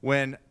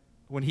 When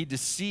he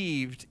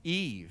deceived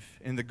Eve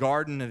in the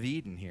Garden of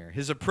Eden here.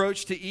 His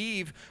approach to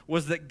Eve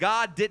was that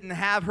God didn't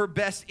have her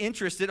best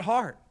interest at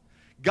heart.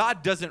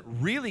 God doesn't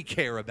really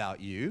care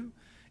about you.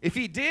 If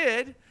he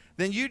did,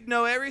 then you'd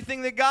know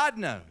everything that God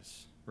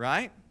knows,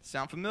 right?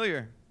 Sound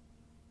familiar?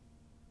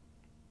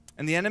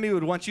 And the enemy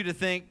would want you to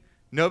think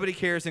nobody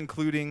cares,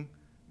 including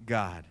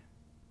God.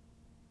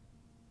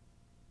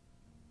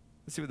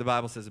 Let's see what the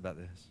Bible says about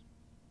this.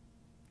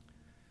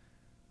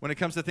 When it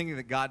comes to thinking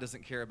that God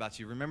doesn't care about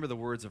you, remember the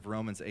words of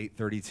Romans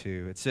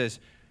 8:32. It says,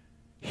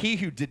 he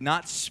who did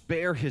not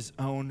spare his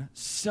own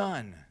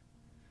son,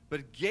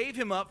 but gave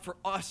him up for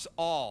us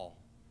all,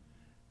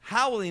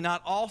 how will he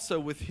not also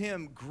with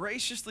him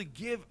graciously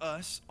give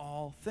us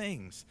all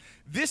things?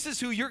 This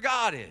is who your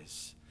God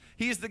is.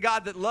 He is the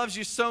God that loves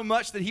you so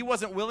much that he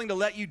wasn't willing to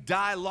let you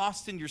die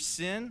lost in your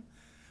sin,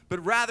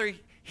 but rather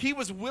he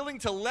was willing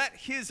to let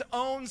his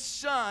own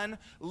son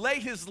lay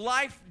his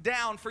life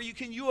down for you.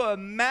 Can you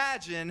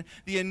imagine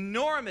the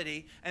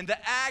enormity and the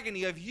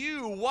agony of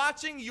you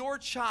watching your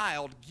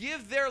child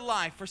give their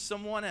life for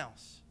someone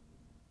else?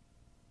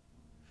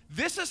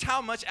 This is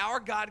how much our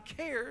God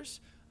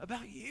cares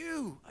about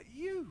you.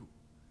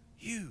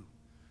 You,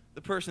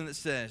 the person that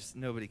says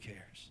nobody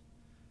cares.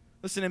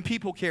 Listen, and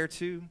people care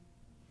too.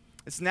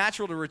 It's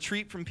natural to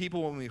retreat from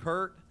people when we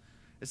hurt.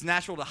 It's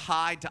natural to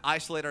hide, to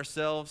isolate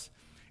ourselves.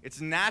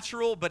 It's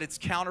natural, but it's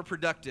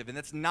counterproductive, and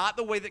that's not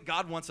the way that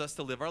God wants us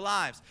to live our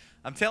lives.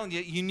 I'm telling you,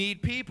 you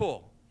need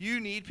people.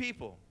 You need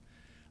people.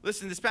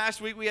 Listen, this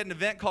past week we had an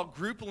event called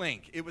Group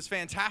Link. It was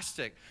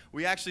fantastic.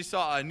 We actually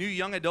saw a new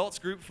young adults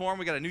group form.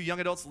 We got a new young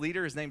adults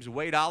leader. His name's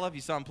Wade Olive.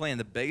 You saw him playing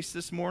the bass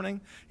this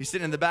morning. He's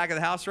sitting in the back of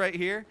the house right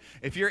here.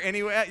 If you're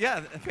anywhere,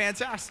 yeah,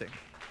 fantastic.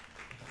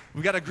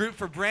 We've got a group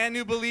for brand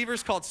new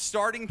believers called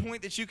Starting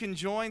Point that you can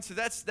join. So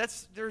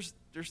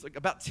there's like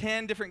about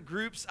 10 different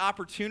groups,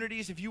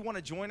 opportunities. If you want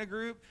to join a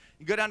group,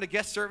 you go down to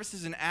guest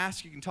services and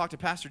ask. You can talk to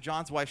Pastor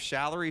John's wife,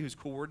 Shallery, who's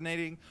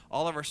coordinating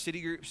all of our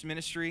city groups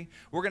ministry.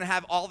 We're going to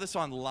have all this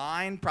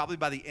online probably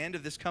by the end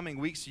of this coming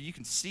week so you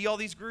can see all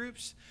these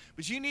groups.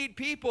 But you need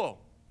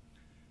people.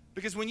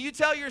 Because when you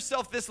tell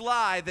yourself this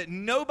lie that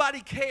nobody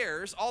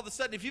cares, all of a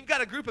sudden, if you've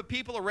got a group of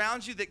people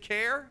around you that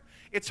care,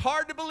 it's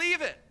hard to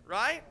believe it,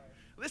 right?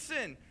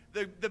 Listen,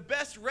 the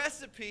best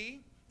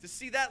recipe to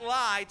see that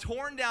lie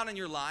torn down in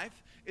your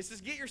life is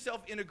to get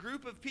yourself in a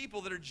group of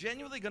people that are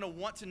genuinely going to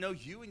want to know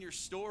you and your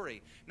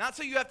story. Not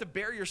so you have to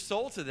bare your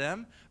soul to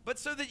them, but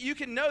so that you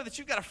can know that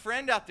you've got a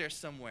friend out there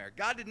somewhere.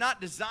 God did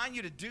not design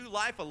you to do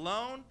life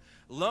alone.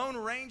 Lone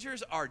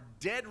rangers are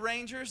dead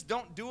rangers.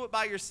 Don't do it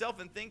by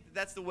yourself and think that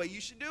that's the way you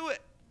should do it.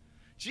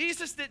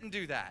 Jesus didn't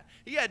do that.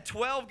 He had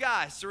 12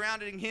 guys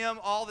surrounding him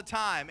all the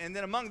time, and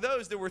then among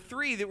those, there were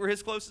 3 that were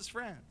his closest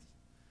friends.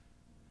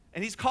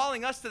 And he's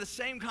calling us to the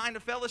same kind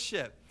of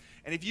fellowship.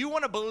 And if you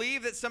want to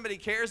believe that somebody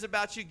cares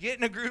about you, get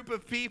in a group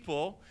of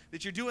people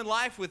that you're doing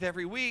life with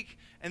every week,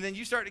 and then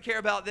you start to care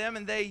about them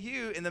and they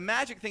you. And the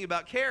magic thing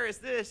about care is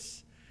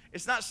this.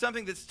 It's not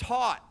something that's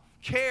taught.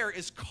 Care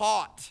is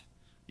caught.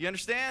 You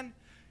understand?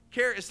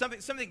 Care is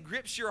something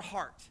grips your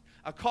heart,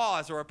 a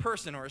cause or a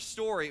person or a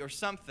story or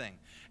something.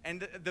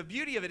 And the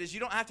beauty of it is you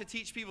don't have to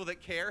teach people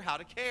that care how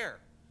to care.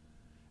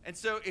 And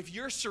so if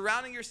you're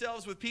surrounding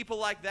yourselves with people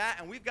like that,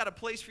 and we've got a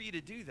place for you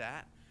to do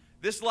that,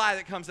 this lie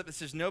that comes up that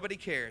says nobody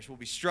cares will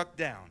be struck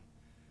down.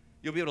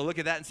 You'll be able to look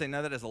at that and say,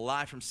 no, that is a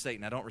lie from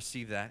Satan. I don't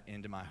receive that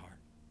into my heart.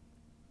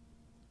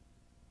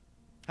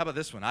 How about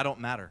this one? I don't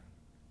matter.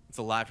 It's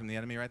a lie from the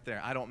enemy right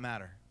there. I don't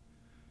matter.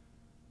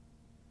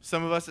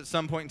 Some of us at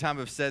some point in time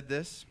have said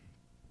this.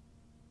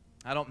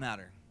 I don't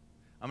matter.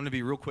 I'm going to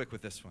be real quick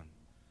with this one.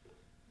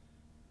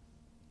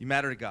 You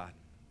matter to God.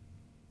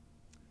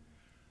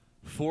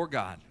 For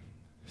God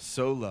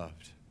so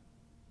loved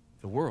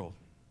the world,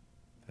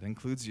 that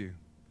includes you,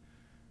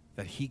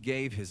 that he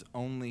gave his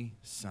only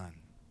Son,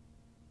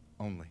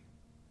 only,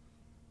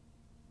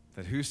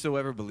 that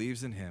whosoever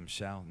believes in him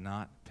shall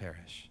not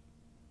perish,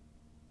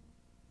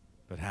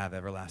 but have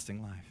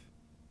everlasting life.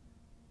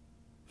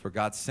 For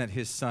God sent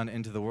his Son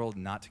into the world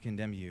not to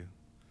condemn you,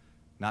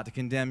 not to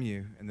condemn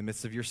you in the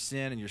midst of your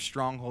sin and your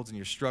strongholds and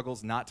your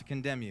struggles, not to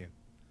condemn you,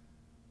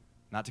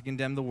 not to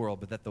condemn the world,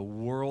 but that the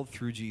world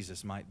through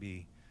Jesus might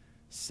be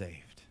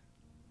saved.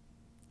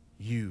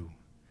 You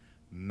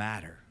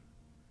matter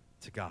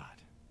to God.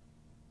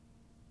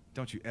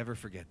 Don't you ever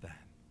forget that.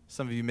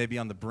 Some of you may be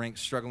on the brink,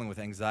 struggling with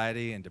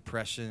anxiety and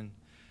depression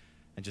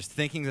and just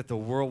thinking that the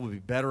world would be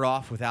better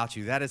off without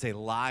you. That is a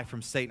lie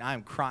from Satan. I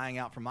am crying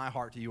out from my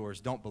heart to yours.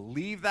 Don't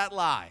believe that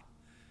lie.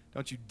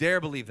 Don't you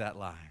dare believe that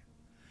lie.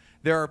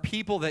 There are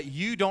people that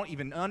you don't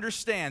even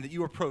understand that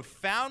you are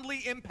profoundly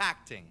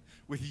impacting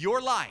with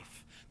your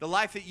life. The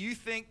life that you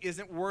think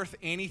isn't worth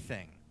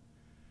anything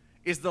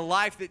is the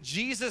life that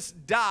Jesus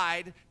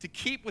died to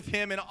keep with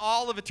him in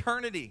all of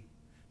eternity,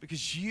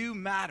 because you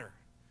matter.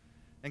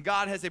 And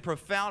God has a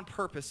profound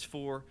purpose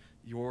for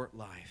your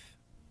life.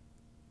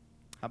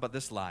 How about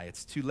this lie?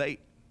 It's too late.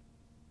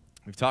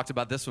 We've talked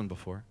about this one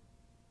before.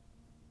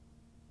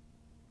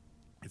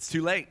 It's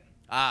too late.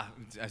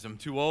 As I'm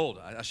too old.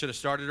 I should have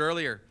started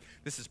earlier.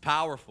 This is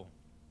powerful.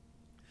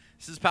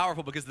 This is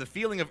powerful because the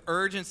feeling of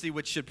urgency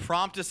which should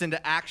prompt us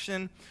into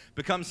action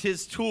becomes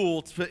his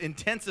tool to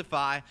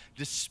intensify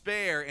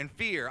despair and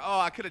fear. Oh,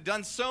 I could have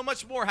done so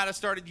much more had I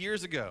started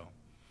years ago.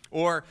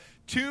 Or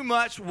too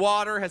much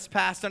water has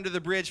passed under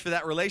the bridge for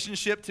that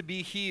relationship to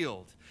be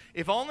healed.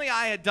 If only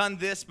I had done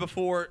this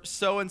before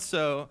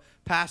so-and-so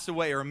passed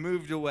away or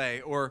moved away,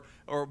 or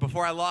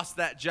before I lost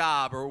that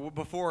job, or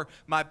before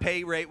my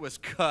pay rate was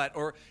cut,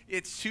 or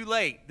it's too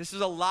late. This is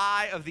a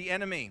lie of the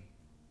enemy.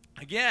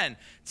 Again,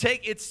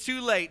 take it's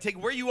too late.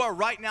 Take where you are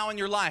right now in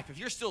your life. If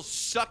you're still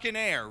sucking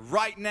air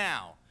right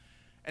now,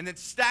 and then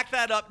stack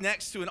that up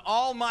next to an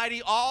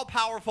almighty,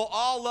 all-powerful,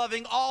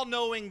 all-loving,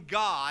 all-knowing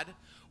God,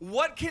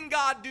 what can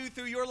God do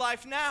through your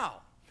life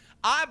now?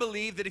 I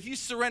believe that if you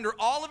surrender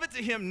all of it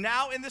to him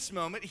now in this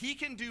moment, he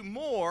can do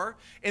more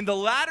in the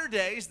latter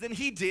days than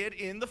he did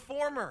in the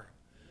former.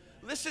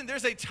 Listen,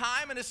 there's a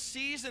time and a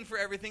season for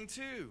everything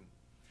too.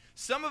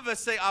 Some of us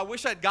say, I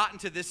wish I'd gotten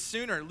to this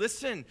sooner.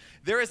 Listen,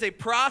 there is a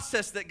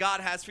process that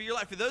God has for your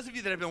life. For those of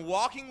you that have been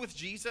walking with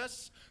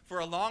Jesus for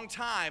a long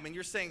time and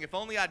you're saying, if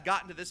only I'd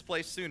gotten to this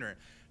place sooner.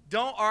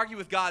 Don't argue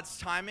with God's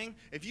timing.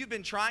 If you've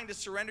been trying to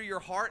surrender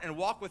your heart and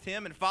walk with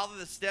him and follow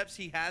the steps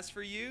he has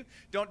for you,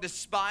 don't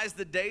despise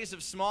the days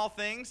of small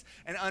things,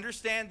 and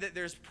understand that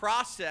there's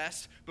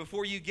process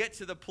before you get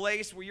to the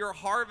place where you're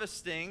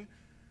harvesting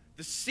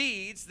the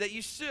seeds that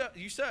you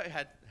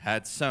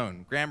had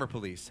sown. Grammar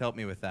police, help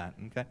me with that,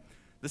 okay?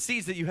 The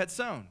seeds that you had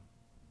sown.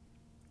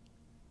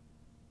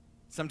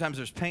 Sometimes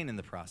there's pain in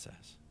the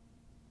process.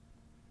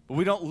 But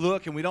we don't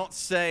look and we don't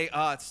say,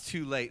 it's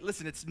too late.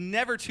 Listen, it's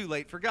never too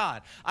late for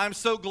God. I'm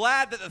so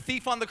glad that the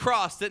thief on the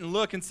cross didn't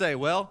look and say,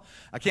 well,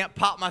 I can't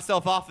pop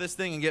myself off this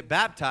thing and get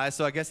baptized,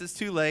 so I guess it's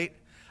too late.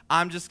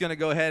 I'm just going to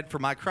go ahead for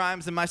my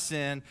crimes and my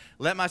sin,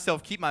 let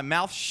myself keep my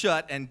mouth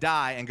shut and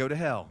die and go to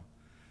hell.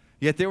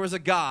 Yet there was a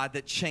God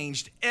that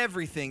changed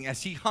everything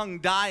as he hung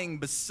dying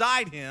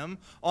beside him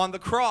on the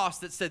cross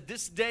that said,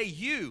 this day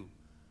you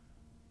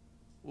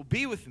will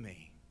be with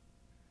me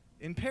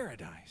in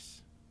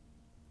paradise.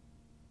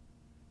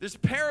 There's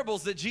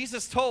parables that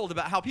Jesus told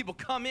about how people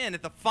come in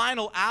at the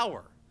final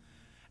hour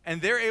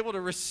and they're able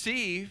to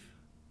receive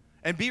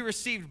and be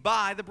received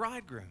by the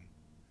bridegroom.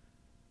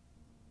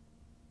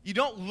 You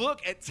don't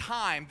look at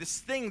time, this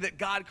thing that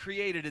God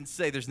created, and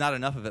say, there's not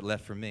enough of it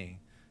left for me,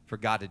 for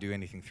God to do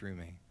anything through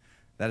me.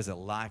 That is a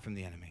lie from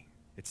the enemy.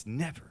 It's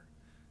never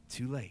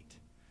too late.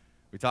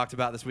 We talked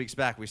about this weeks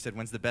back. We said,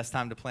 when's the best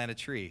time to plant a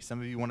tree? Some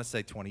of you want to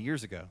say 20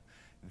 years ago.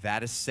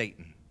 That is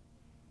Satan.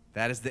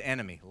 That is the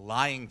enemy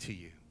lying to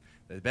you.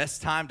 The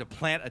best time to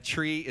plant a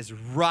tree is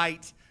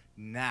right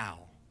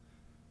now.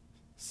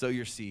 Sow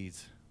your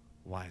seeds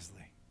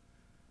wisely.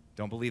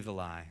 Don't believe the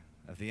lie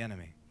of the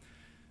enemy.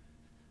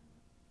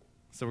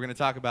 So we're going to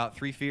talk about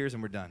 3 fears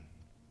and we're done.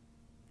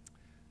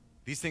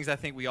 These things I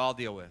think we all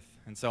deal with.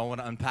 And so I want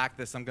to unpack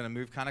this. I'm going to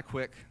move kind of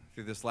quick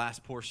through this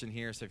last portion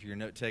here. So if you're a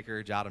note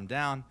taker, jot them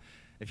down.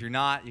 If you're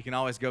not, you can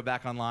always go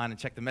back online and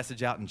check the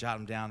message out and jot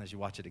them down as you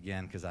watch it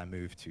again because I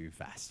move too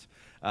fast.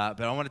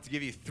 But I wanted to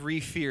give you 3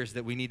 fears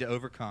that we need to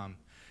overcome,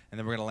 and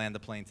then we're going to land the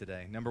plane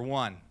today. Number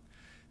 1,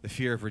 the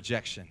fear of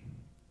rejection,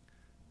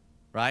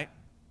 right?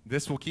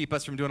 This will keep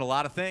us from doing a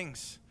lot of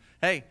things.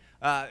 Hey,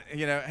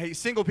 hey,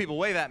 single people,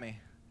 wave at me.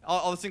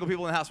 All the single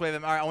people in the house, wave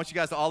at me. All right, I want you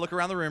guys to all look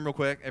around the room real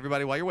quick.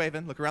 Everybody, while you're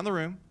waving, look around the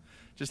room.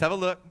 Just have a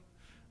look.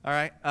 All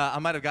right, I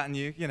might have gotten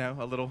you,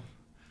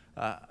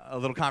 a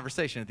little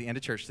conversation at the end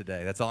of church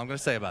today. That's all I'm going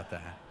to say about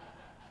that.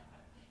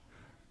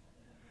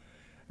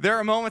 There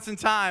are moments in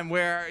time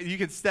where you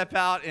can step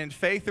out in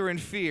faith or in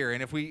fear,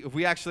 and if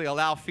we actually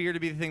allow fear to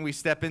be the thing we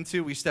step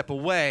into, we step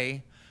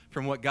away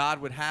from what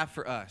God would have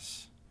for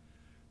us.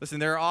 Listen,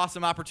 there are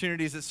awesome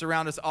opportunities that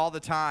surround us all the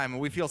time,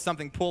 and we feel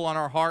something pull on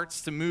our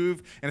hearts to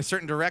move in a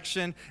certain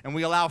direction, and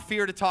we allow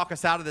fear to talk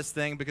us out of this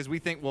thing because we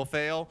think we'll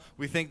fail.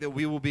 We think that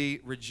we will be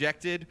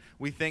rejected.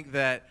 We think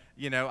that,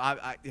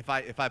 if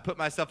I put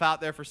myself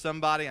out there for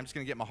somebody, I'm just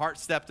going to get my heart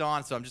stepped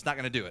on, so I'm just not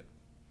going to do it,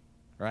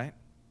 right?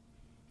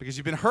 Because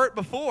you've been hurt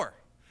before,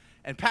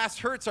 and past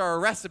hurts are a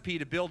recipe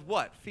to build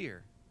what?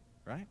 Fear,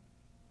 right?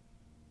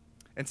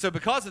 And so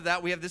because of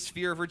that, we have this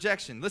fear of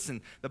rejection.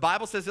 Listen, the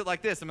Bible says it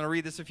like this. I'm going to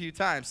read this a few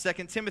times.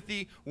 2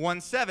 Timothy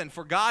 1:7.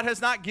 For God has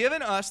not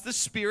given us the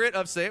spirit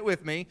of, say it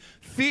with me,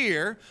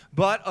 fear,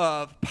 but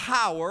of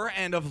power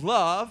and of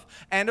love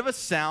and of a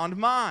sound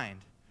mind.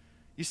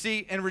 You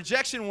see, and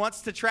rejection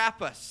wants to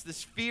trap us,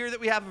 this fear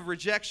that we have of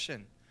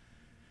rejection.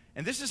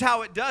 And this is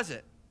how it does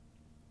it.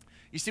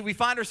 You see, we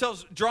find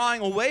ourselves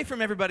drawing away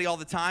from everybody all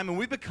the time, and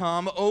we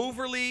become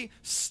overly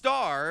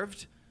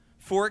starved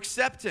for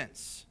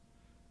acceptance.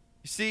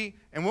 You see,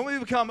 and when we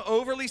become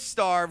overly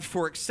starved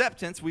for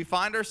acceptance, we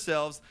find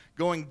ourselves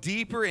going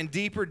deeper and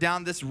deeper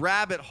down this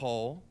rabbit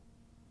hole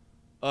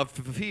of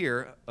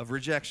fear of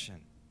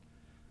rejection.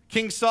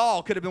 King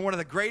Saul could have been one of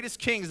the greatest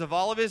kings of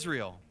all of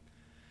Israel,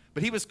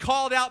 but he was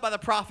called out by the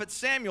prophet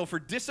Samuel for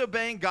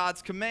disobeying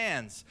God's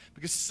commands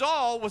because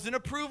Saul was an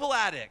approval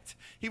addict.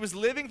 He was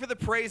living for the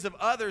praise of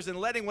others and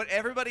letting what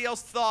everybody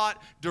else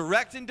thought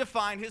direct and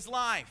define his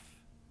life.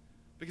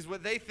 Because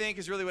what they think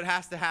is really what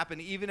has to happen,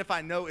 even if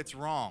I know it's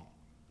wrong.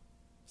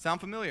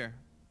 Sound familiar?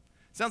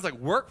 Sounds like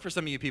work for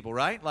some of you people,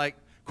 right? Like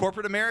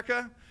corporate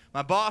America.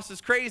 My boss is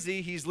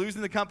crazy. He's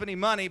losing the company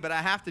money, but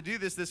I have to do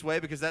this way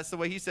because that's the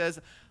way he says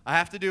I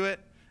have to do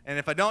it. And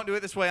if I don't do it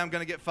this way, I'm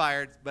going to get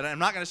fired. But I'm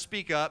not going to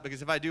speak up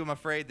because if I do, I'm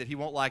afraid that he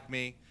won't like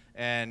me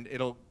and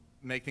it'll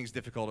make things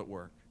difficult at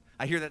work.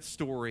 I hear that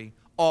story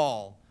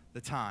all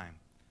the time.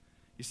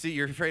 You see,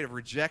 you're afraid of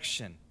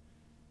rejection.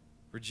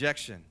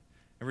 Rejection.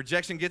 And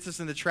rejection gets us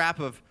in the trap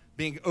of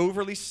being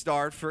overly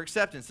starved for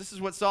acceptance. This is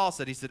what Saul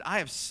said. He said, I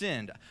have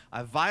sinned.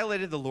 I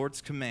violated the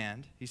Lord's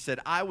command. He said,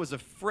 I was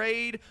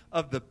afraid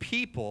of the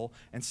people,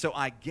 and so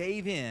I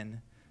gave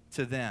in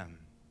to them.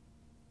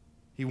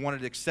 He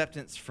wanted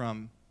acceptance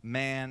from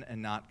man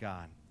and not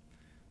God.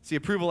 See,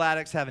 approval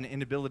addicts have an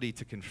inability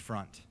to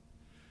confront.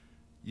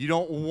 You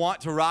don't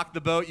want to rock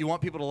the boat. You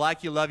want people to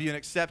like you, love you, and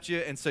accept you,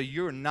 and so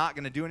you're not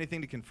going to do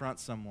anything to confront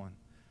someone.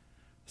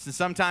 So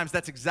sometimes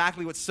that's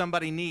exactly what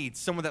somebody needs,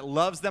 someone that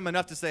loves them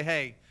enough to say,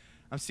 hey,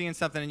 I'm seeing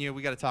something in you.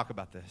 We got to talk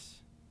about this.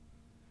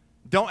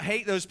 Don't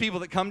hate those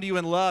people that come to you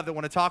in love that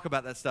want to talk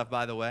about that stuff,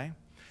 by the way.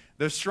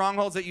 Those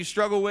strongholds that you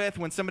struggle with,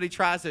 when somebody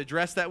tries to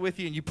address that with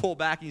you and you pull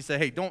back and you say,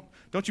 hey, don't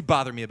you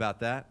bother me about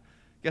that.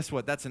 Guess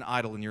what? That's an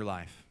idol in your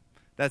life.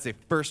 That's a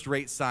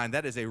first-rate sign.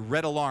 That is a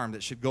red alarm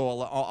that should go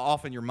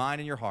off in your mind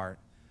and your heart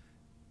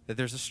that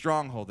there's a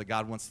stronghold that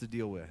God wants to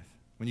deal with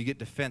when you get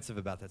defensive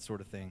about that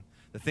sort of thing,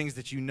 the things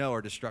that you know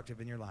are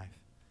destructive in your life.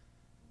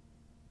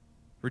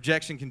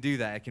 Rejection can do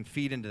that. It can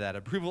feed into that.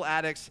 Approval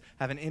addicts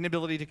have an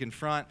inability to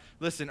confront.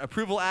 Listen,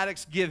 approval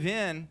addicts give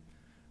in,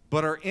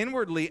 but are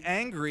inwardly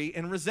angry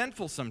and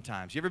resentful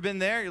sometimes. You ever been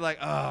there? You're like,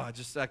 oh,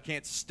 I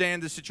can't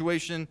stand this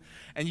situation.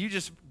 And you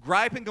just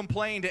gripe and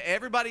complain to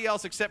everybody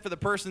else except for the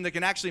person that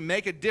can actually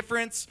make a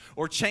difference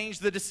or change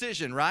the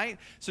decision, right?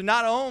 So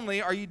not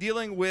only are you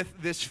dealing with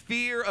this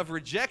fear of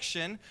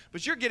rejection,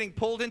 but you're getting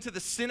pulled into the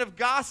sin of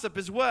gossip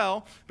as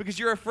well because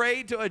you're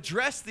afraid to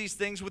address these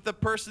things with the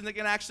person that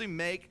can actually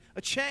make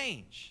a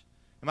change.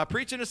 Am I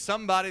preaching to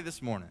somebody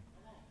this morning?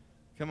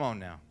 Come on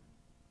now.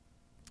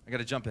 I got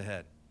to jump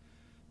ahead.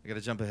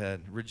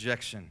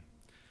 Rejection.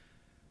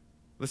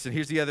 Listen,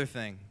 here's the other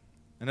thing.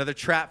 Another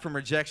trap from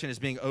rejection is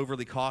being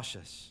overly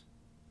cautious.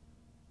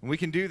 And we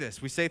can do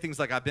this. We say things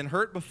like, I've been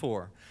hurt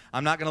before.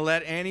 I'm not going to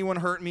let anyone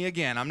hurt me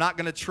again. I'm not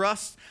going to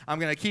trust. I'm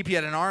going to keep you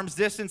at an arm's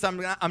distance. I'm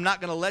not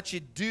going to let you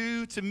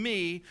do to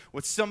me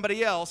what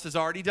somebody else has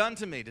already done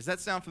to me. Does that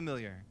sound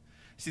familiar?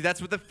 See,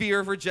 that's what the fear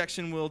of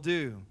rejection will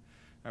do.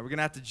 All right, we're going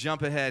to have to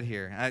jump ahead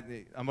here.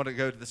 I'm going to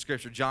go to the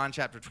scripture, John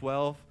chapter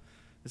 12.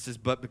 This is,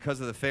 but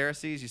because of the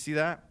Pharisees, you see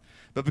that?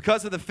 But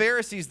because of the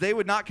Pharisees, they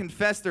would not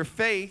confess their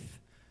faith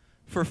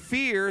for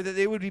fear that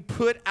they would be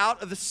put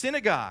out of the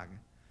synagogue.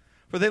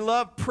 For they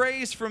love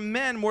praise from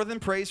men more than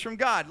praise from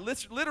God.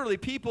 Literally,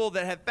 people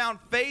that had found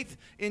faith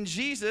in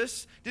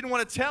Jesus didn't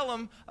want to tell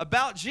them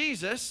about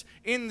Jesus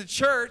in the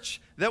church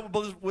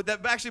that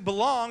actually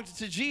belonged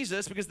to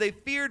Jesus because they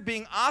feared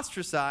being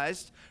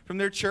ostracized from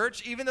their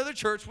church, even though the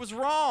church was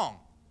wrong.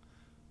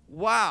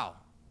 Wow.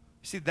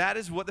 See, that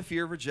is what the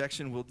fear of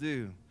rejection will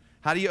do.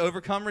 How do you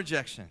overcome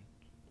rejection?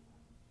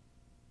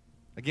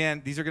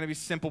 Again, these are going to be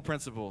simple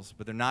principles,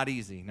 but they're not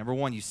easy. Number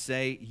one, you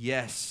say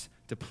yes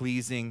to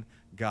pleasing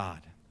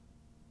God.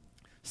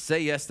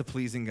 Say yes to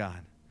pleasing God.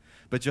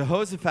 But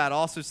Jehoshaphat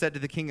also said to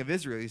the king of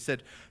Israel, he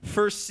said,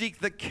 first seek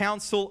the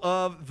counsel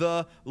of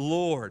the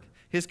Lord.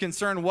 His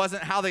concern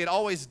wasn't how they had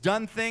always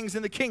done things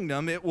in the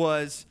kingdom. It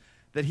was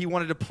that he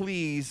wanted to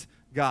please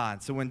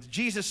God. So when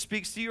Jesus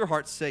speaks to your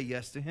heart, say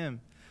yes to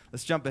him.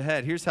 Let's jump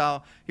ahead. Here's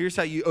how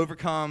you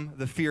overcome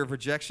the fear of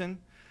rejection.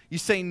 You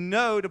say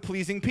no to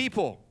pleasing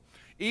people.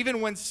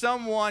 Even when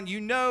someone, you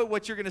know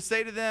what you're going to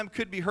say to them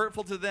could be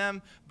hurtful to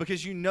them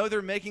because you know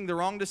they're making the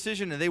wrong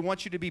decision and they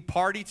want you to be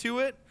party to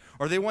it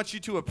or they want you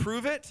to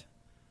approve it,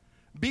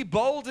 be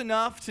bold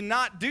enough to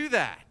not do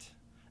that.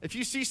 If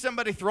you see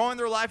somebody throwing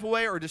their life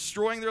away or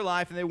destroying their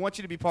life and they want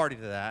you to be party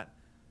to that,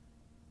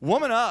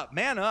 woman up,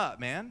 man.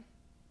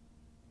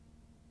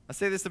 I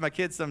say this to my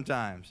kids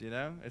sometimes, you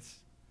know.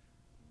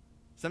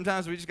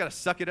 Sometimes we just got to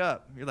suck it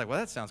up. You're like, well,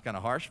 that sounds kind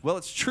of harsh. Well,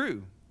 it's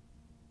true.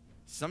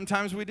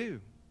 Sometimes we do.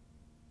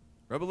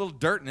 Rub a little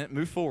dirt in it,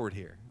 move forward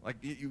here. Like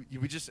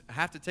we just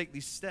have to take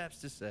these steps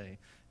to say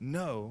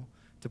no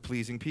to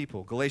pleasing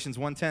people. Galatians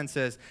 1:10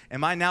 says,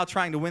 am I now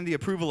trying to win the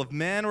approval of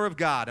men or of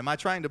God? Am I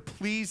trying to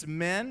please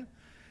men?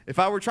 If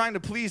I were trying to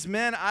please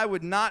men, I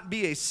would not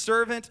be a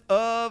servant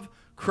of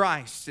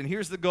Christ. And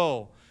here's the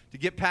goal, to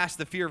get past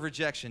the fear of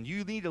rejection.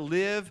 You need to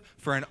live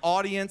for an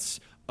audience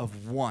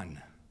of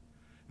one.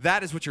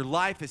 That is what your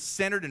life is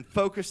centered and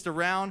focused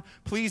around,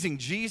 pleasing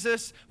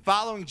Jesus,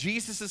 following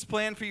Jesus'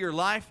 plan for your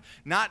life,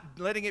 not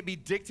letting it be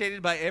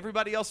dictated by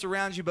everybody else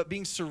around you, but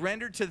being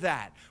surrendered to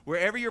that.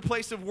 Wherever your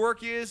place of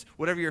work is,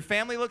 whatever your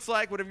family looks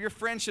like, whatever your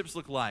friendships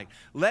look like,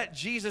 let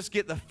Jesus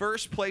get the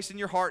first place in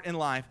your heart and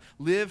life.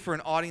 Live for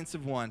an audience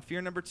of one.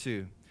 Fear number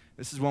two,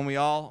 this is one we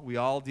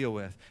all deal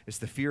with. It's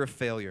the fear of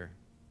failure.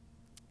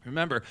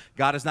 Remember,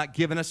 God has not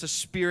given us a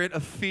spirit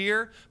of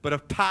fear, but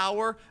of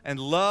power and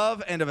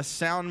love and of a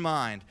sound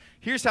mind.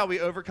 Here's how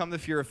we overcome the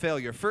fear of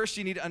failure. First,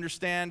 you need to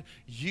understand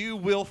you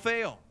will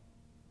fail.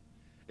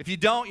 If you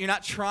don't, you're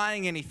not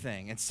trying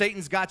anything, and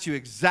Satan's got you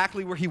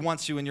exactly where he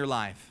wants you in your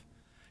life.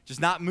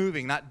 Just not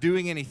moving, not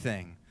doing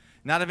anything.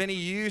 Not of any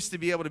use to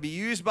be able to be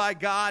used by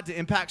God to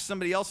impact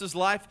somebody else's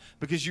life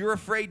because you're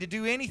afraid to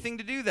do anything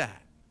to do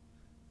that.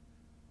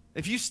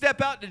 If you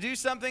step out to do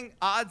something,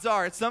 odds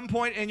are at some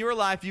point in your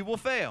life you will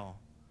fail.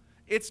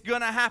 It's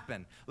going to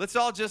happen. Let's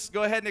all just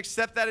go ahead and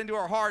accept that into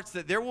our hearts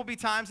that there will be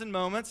times and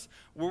moments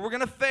where we're going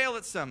to fail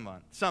at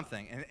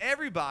something. And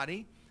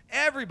everybody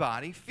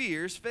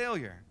fears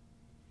failure.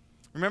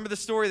 Remember the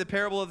story, the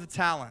parable of the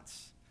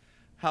talents.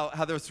 How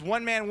there was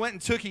one man went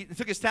and took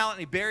his talent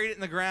and he buried it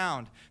in the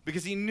ground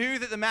because he knew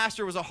that the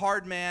master was a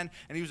hard man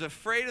and he was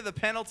afraid of the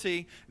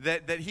penalty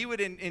that he would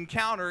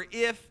encounter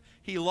if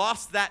he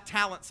lost that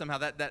talent somehow,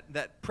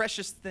 that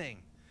precious thing.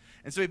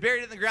 And so he buried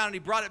it in the ground and he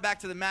brought it back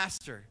to the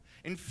master.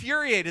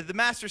 Infuriated, the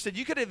master said,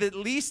 you could have at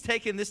least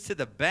taken this to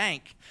the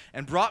bank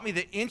and brought me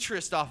the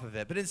interest off of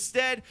it. But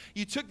instead,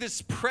 you took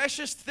this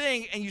precious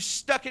thing and you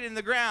stuck it in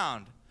the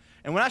ground.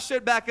 And when I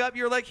showed back up,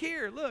 you're like,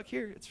 here, look,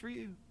 here, it's for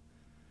you.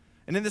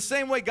 And in the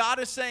same way, God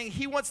is saying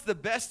he wants the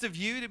best of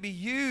you to be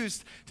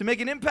used to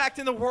make an impact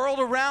in the world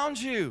around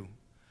you.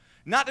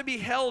 Not to be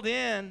held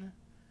in,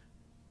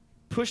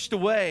 pushed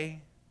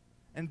away,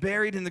 and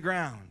buried in the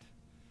ground.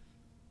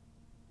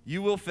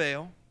 You will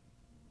fail.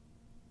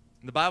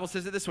 And the Bible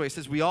says it this way. It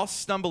says, we all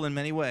stumble in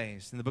many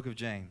ways in the book of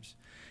James.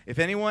 If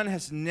anyone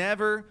has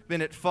never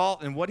been at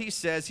fault in what he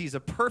says, he's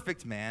a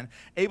perfect man,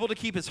 able to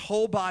keep his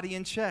whole body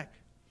in check.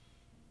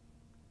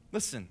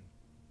 Listen,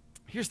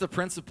 here's the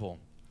principle.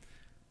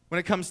 When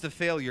it comes to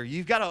failure,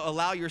 you've got to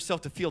allow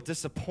yourself to feel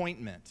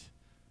disappointment,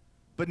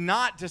 but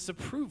not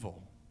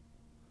disapproval.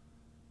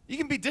 You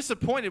can be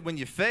disappointed when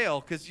you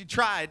fail because you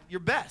tried your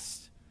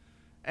best.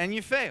 And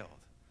you failed.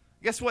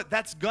 Guess what?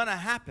 That's going to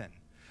happen.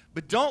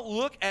 But don't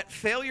look at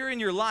failure in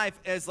your life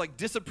as like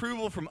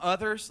disapproval from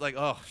others. Like,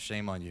 oh,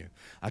 shame on you.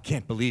 I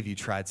can't believe you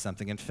tried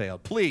something and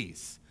failed.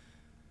 Please.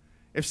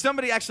 If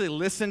somebody actually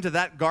listened to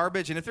that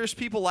garbage, and if there's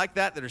people like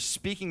that are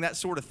speaking that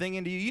sort of thing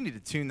into you, you need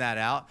to tune that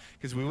out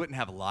because we wouldn't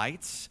have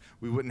lights.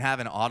 We wouldn't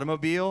have an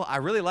automobile. I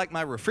really like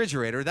my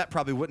refrigerator. That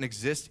probably wouldn't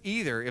exist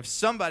either if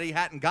somebody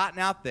hadn't gotten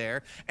out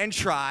there and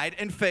tried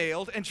and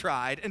failed and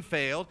tried and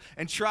failed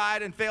and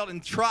tried and failed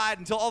and tried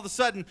until all of a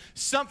sudden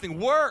something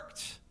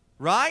worked,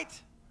 right?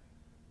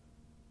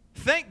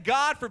 Thank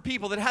God for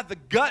people that have the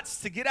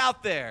guts to get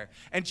out there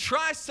and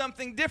try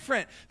something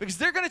different because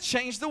they're going to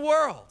change the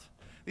world.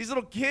 These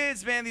little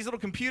kids, man, these little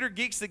computer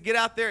geeks that get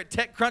out there at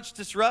TechCrunch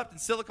Disrupt in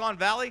Silicon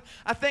Valley,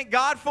 I thank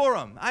God for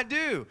them. I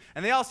do.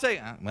 And they all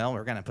say, well,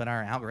 we're going to put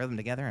our algorithm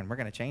together and we're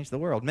going to change the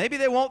world. Maybe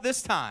they won't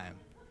this time.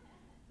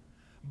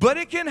 but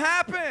it can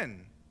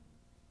happen.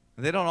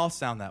 They don't all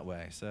sound that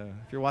way. So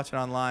if you're watching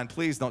online,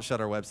 please don't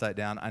shut our website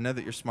down. I know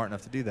that you're smart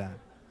enough to do that.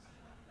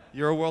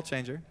 You're a world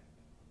changer.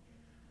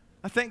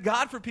 I thank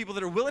God for people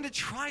that are willing to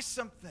try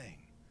something,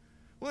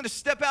 willing to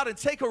step out and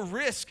take a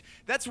risk.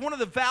 That's one of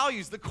the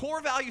values, the core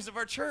values of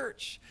our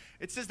church.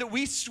 It says that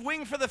we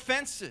swing for the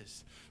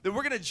fences, that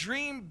we're going to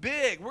dream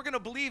big. We're going to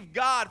believe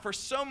God for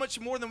so much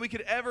more than we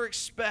could ever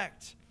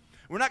expect.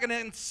 We're not going to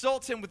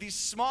insult him with these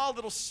small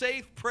little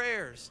safe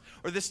prayers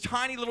or this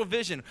tiny little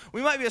vision.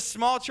 We might be a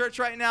small church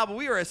right now, but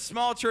we are a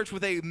small church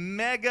with a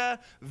mega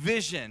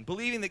vision,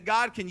 believing that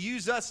God can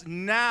use us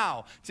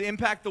now to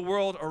impact the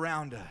world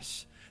around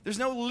us. There's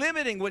no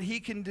limiting what he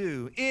can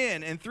do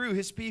in and through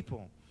his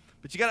people.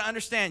 But you got to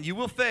understand, you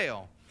will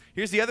fail.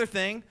 Here's the other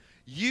thing.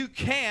 You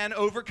can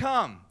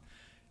overcome.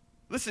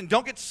 Listen,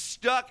 don't get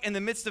stuck in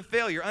the midst of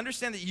failure.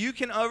 Understand that you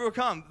can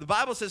overcome. The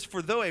Bible says,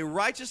 for though a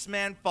righteous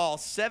man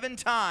falls 7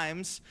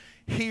 times,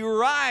 he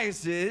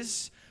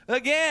rises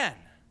again.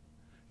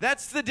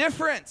 That's the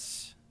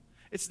difference.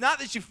 It's not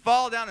that you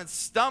fall down and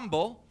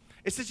stumble.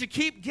 It's that you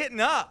keep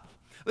getting up.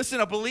 Listen,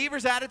 a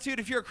believer's attitude,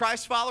 if you're a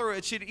Christ follower,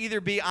 it should either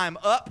be I'm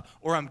up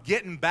or I'm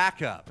getting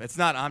back up. It's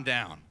not I'm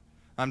down.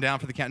 I'm down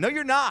for the count. No,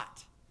 you're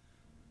not.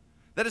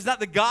 That is not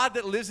the God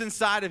that lives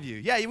inside of you.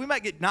 Yeah, we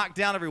might get knocked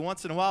down every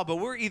once in a while, but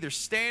we're either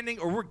standing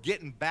or we're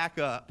getting back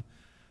up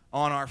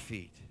on our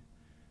feet.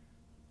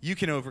 You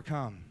can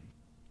overcome.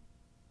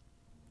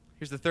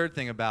 Here's the third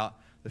thing about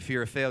the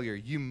fear of failure.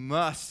 You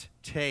must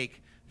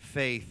take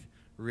faith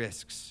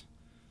risks.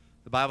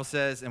 The Bible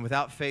says, and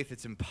without faith,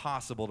 it's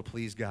impossible to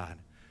please God.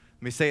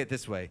 Let me say it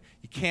this way.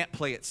 You can't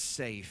play it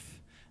safe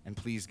and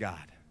please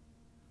God.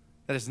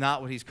 That is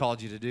not what he's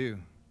called you to do.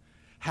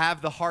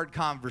 Have the hard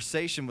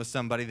conversation with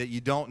somebody that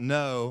you don't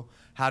know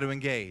how to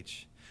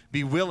engage.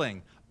 Be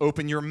willing.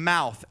 Open your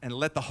mouth and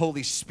let the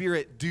Holy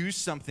Spirit do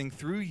something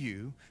through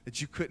you that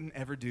you couldn't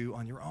ever do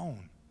on your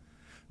own.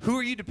 Who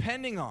are you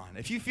depending on?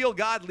 If you feel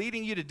God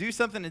leading you to do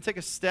something and take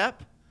a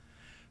step,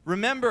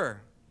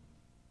 remember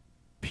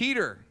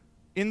Peter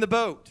in the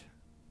boat.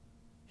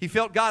 He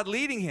felt God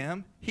leading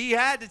him. He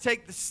had to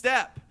take the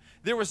step.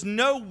 There was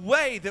no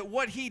way that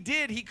what he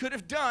did he could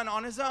have done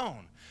on his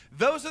own.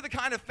 Those are the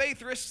kind of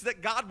faith risks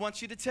that God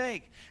wants you to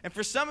take. And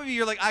for some of you,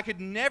 you're like, I could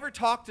never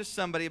talk to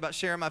somebody about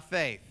sharing my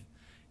faith.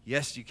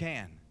 Yes, you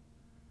can.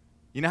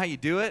 You know how you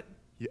do it?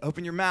 You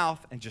open your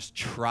mouth and just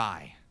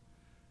try.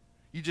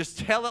 You just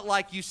tell it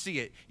like you see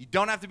it. You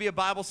don't have to be a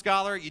Bible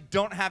scholar. You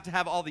don't have to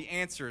have all the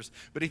answers.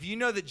 But if you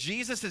know that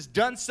Jesus has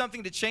done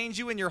something to change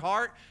you in your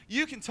heart,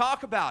 you can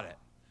talk about it.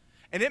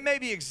 And it may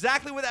be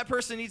exactly what that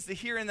person needs to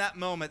hear in that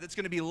moment that's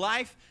going to be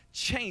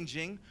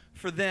life-changing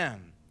for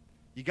them.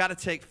 You got to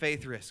take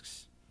faith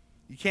risks.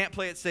 You can't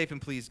play it safe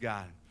and please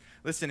God.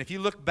 Listen, if you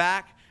look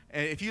back,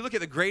 and if you look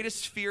at the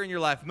greatest fear in your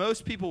life,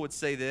 most people would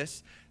say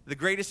this, the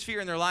greatest fear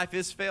in their life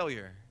is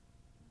failure.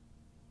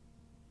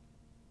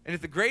 And if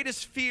the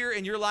greatest fear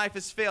in your life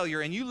is failure,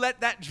 and you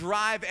let that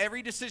drive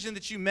every decision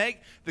that you make,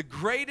 the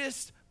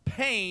greatest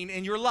pain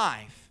in your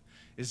life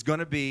is going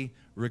to be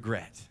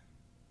regret.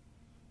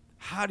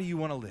 How do you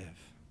want to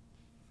live?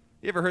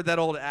 You ever heard that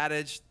old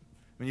adage?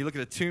 When you look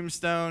at a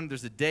tombstone,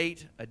 there's a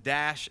date, a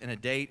dash, and a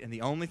date, and the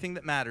only thing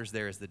that matters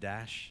there is the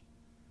dash.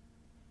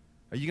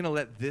 Are you going to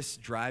let this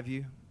drive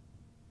you?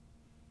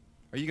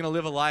 Are you going to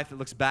live a life that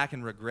looks back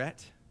and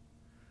regret?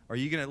 Or are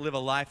you going to live a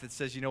life that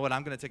says, you know what,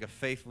 I'm going to take a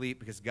faith leap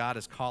because God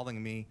is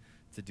calling me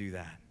to do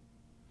that?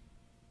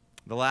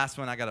 The last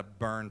one, I got to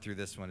burn through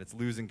this one. It's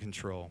losing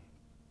control.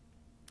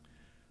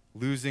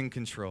 Losing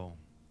control.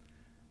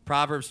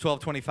 Proverbs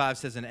 12:25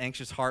 says, an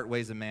anxious heart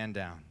weighs a man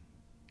down.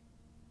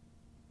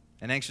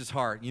 An anxious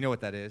heart, you know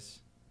what that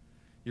is.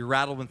 You're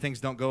rattled when things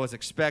don't go as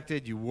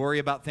expected. You worry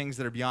about things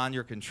that are beyond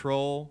your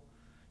control.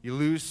 You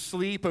lose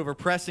sleep over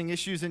pressing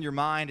issues in your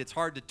mind. It's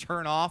hard to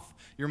turn off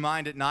your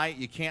mind at night.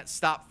 You can't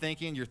stop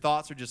thinking. Your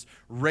thoughts are just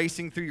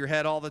racing through your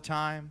head all the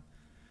time.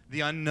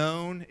 The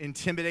unknown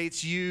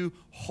intimidates you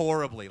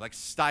horribly, like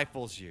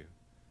stifles you.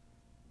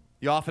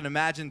 You often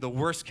imagine the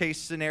worst case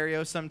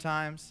scenario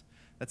sometimes.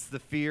 That's the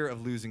fear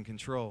of losing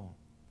control.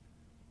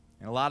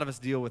 And a lot of us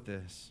deal with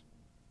this.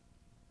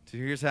 So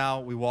here's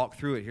how we walk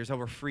through it. Here's how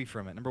we're free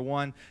from it. Number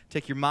one,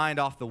 take your mind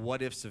off the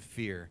what-ifs of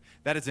fear.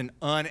 That is an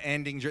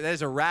unending journey. That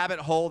is a rabbit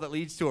hole that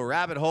leads to a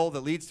rabbit hole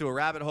that leads to a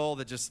rabbit hole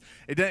that just,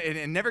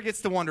 it never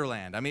gets to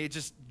Wonderland. I mean, it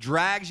just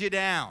drags you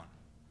down.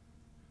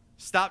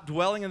 Stop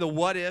dwelling in the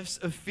what-ifs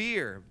of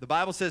fear. The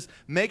Bible says,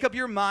 make up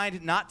your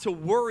mind not to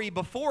worry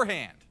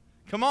beforehand.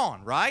 Come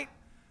on, right?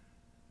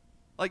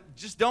 Like,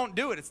 just don't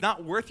do it. It's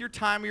not worth your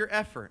time or your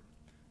effort.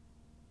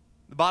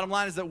 The bottom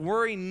line is that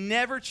worry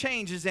never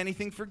changes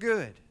anything for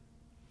good.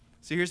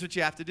 So here's what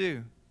you have to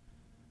do.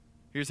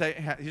 Here's what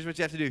you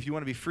have to do. If you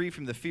want to be free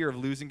from the fear of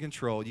losing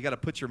control, you got to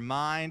put your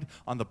mind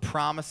on the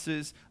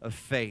promises of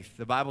faith.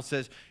 The Bible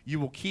says, you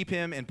will keep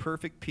him in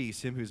perfect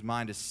peace, him whose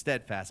mind is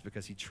steadfast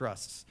because he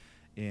trusts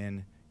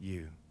in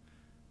you.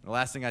 The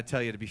last thing I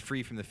tell you to be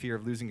free from the fear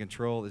of losing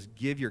control is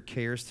give your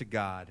cares to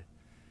God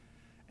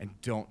and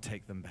don't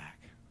take them back.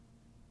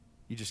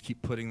 you just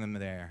keep putting them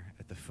there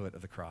at the foot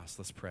of the cross.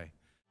 Let's pray.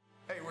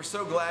 Hey, we're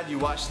so glad you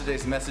watched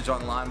today's message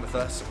online with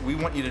us. We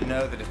want you to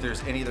know that if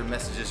there's any other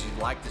messages you'd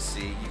like to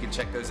see, you can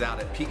check those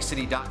out at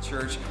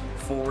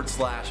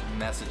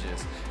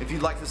peakcity.church/messages. If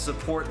you'd like to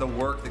support the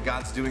work that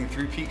God's doing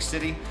through Peak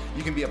City,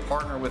 you can be a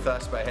partner with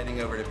us by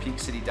heading over to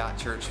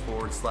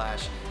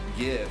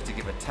peakcity.church/give to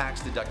give a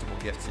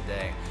tax-deductible gift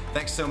today.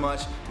 Thanks so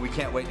much. We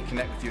can't wait to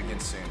connect with you again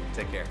soon.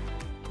 Take care.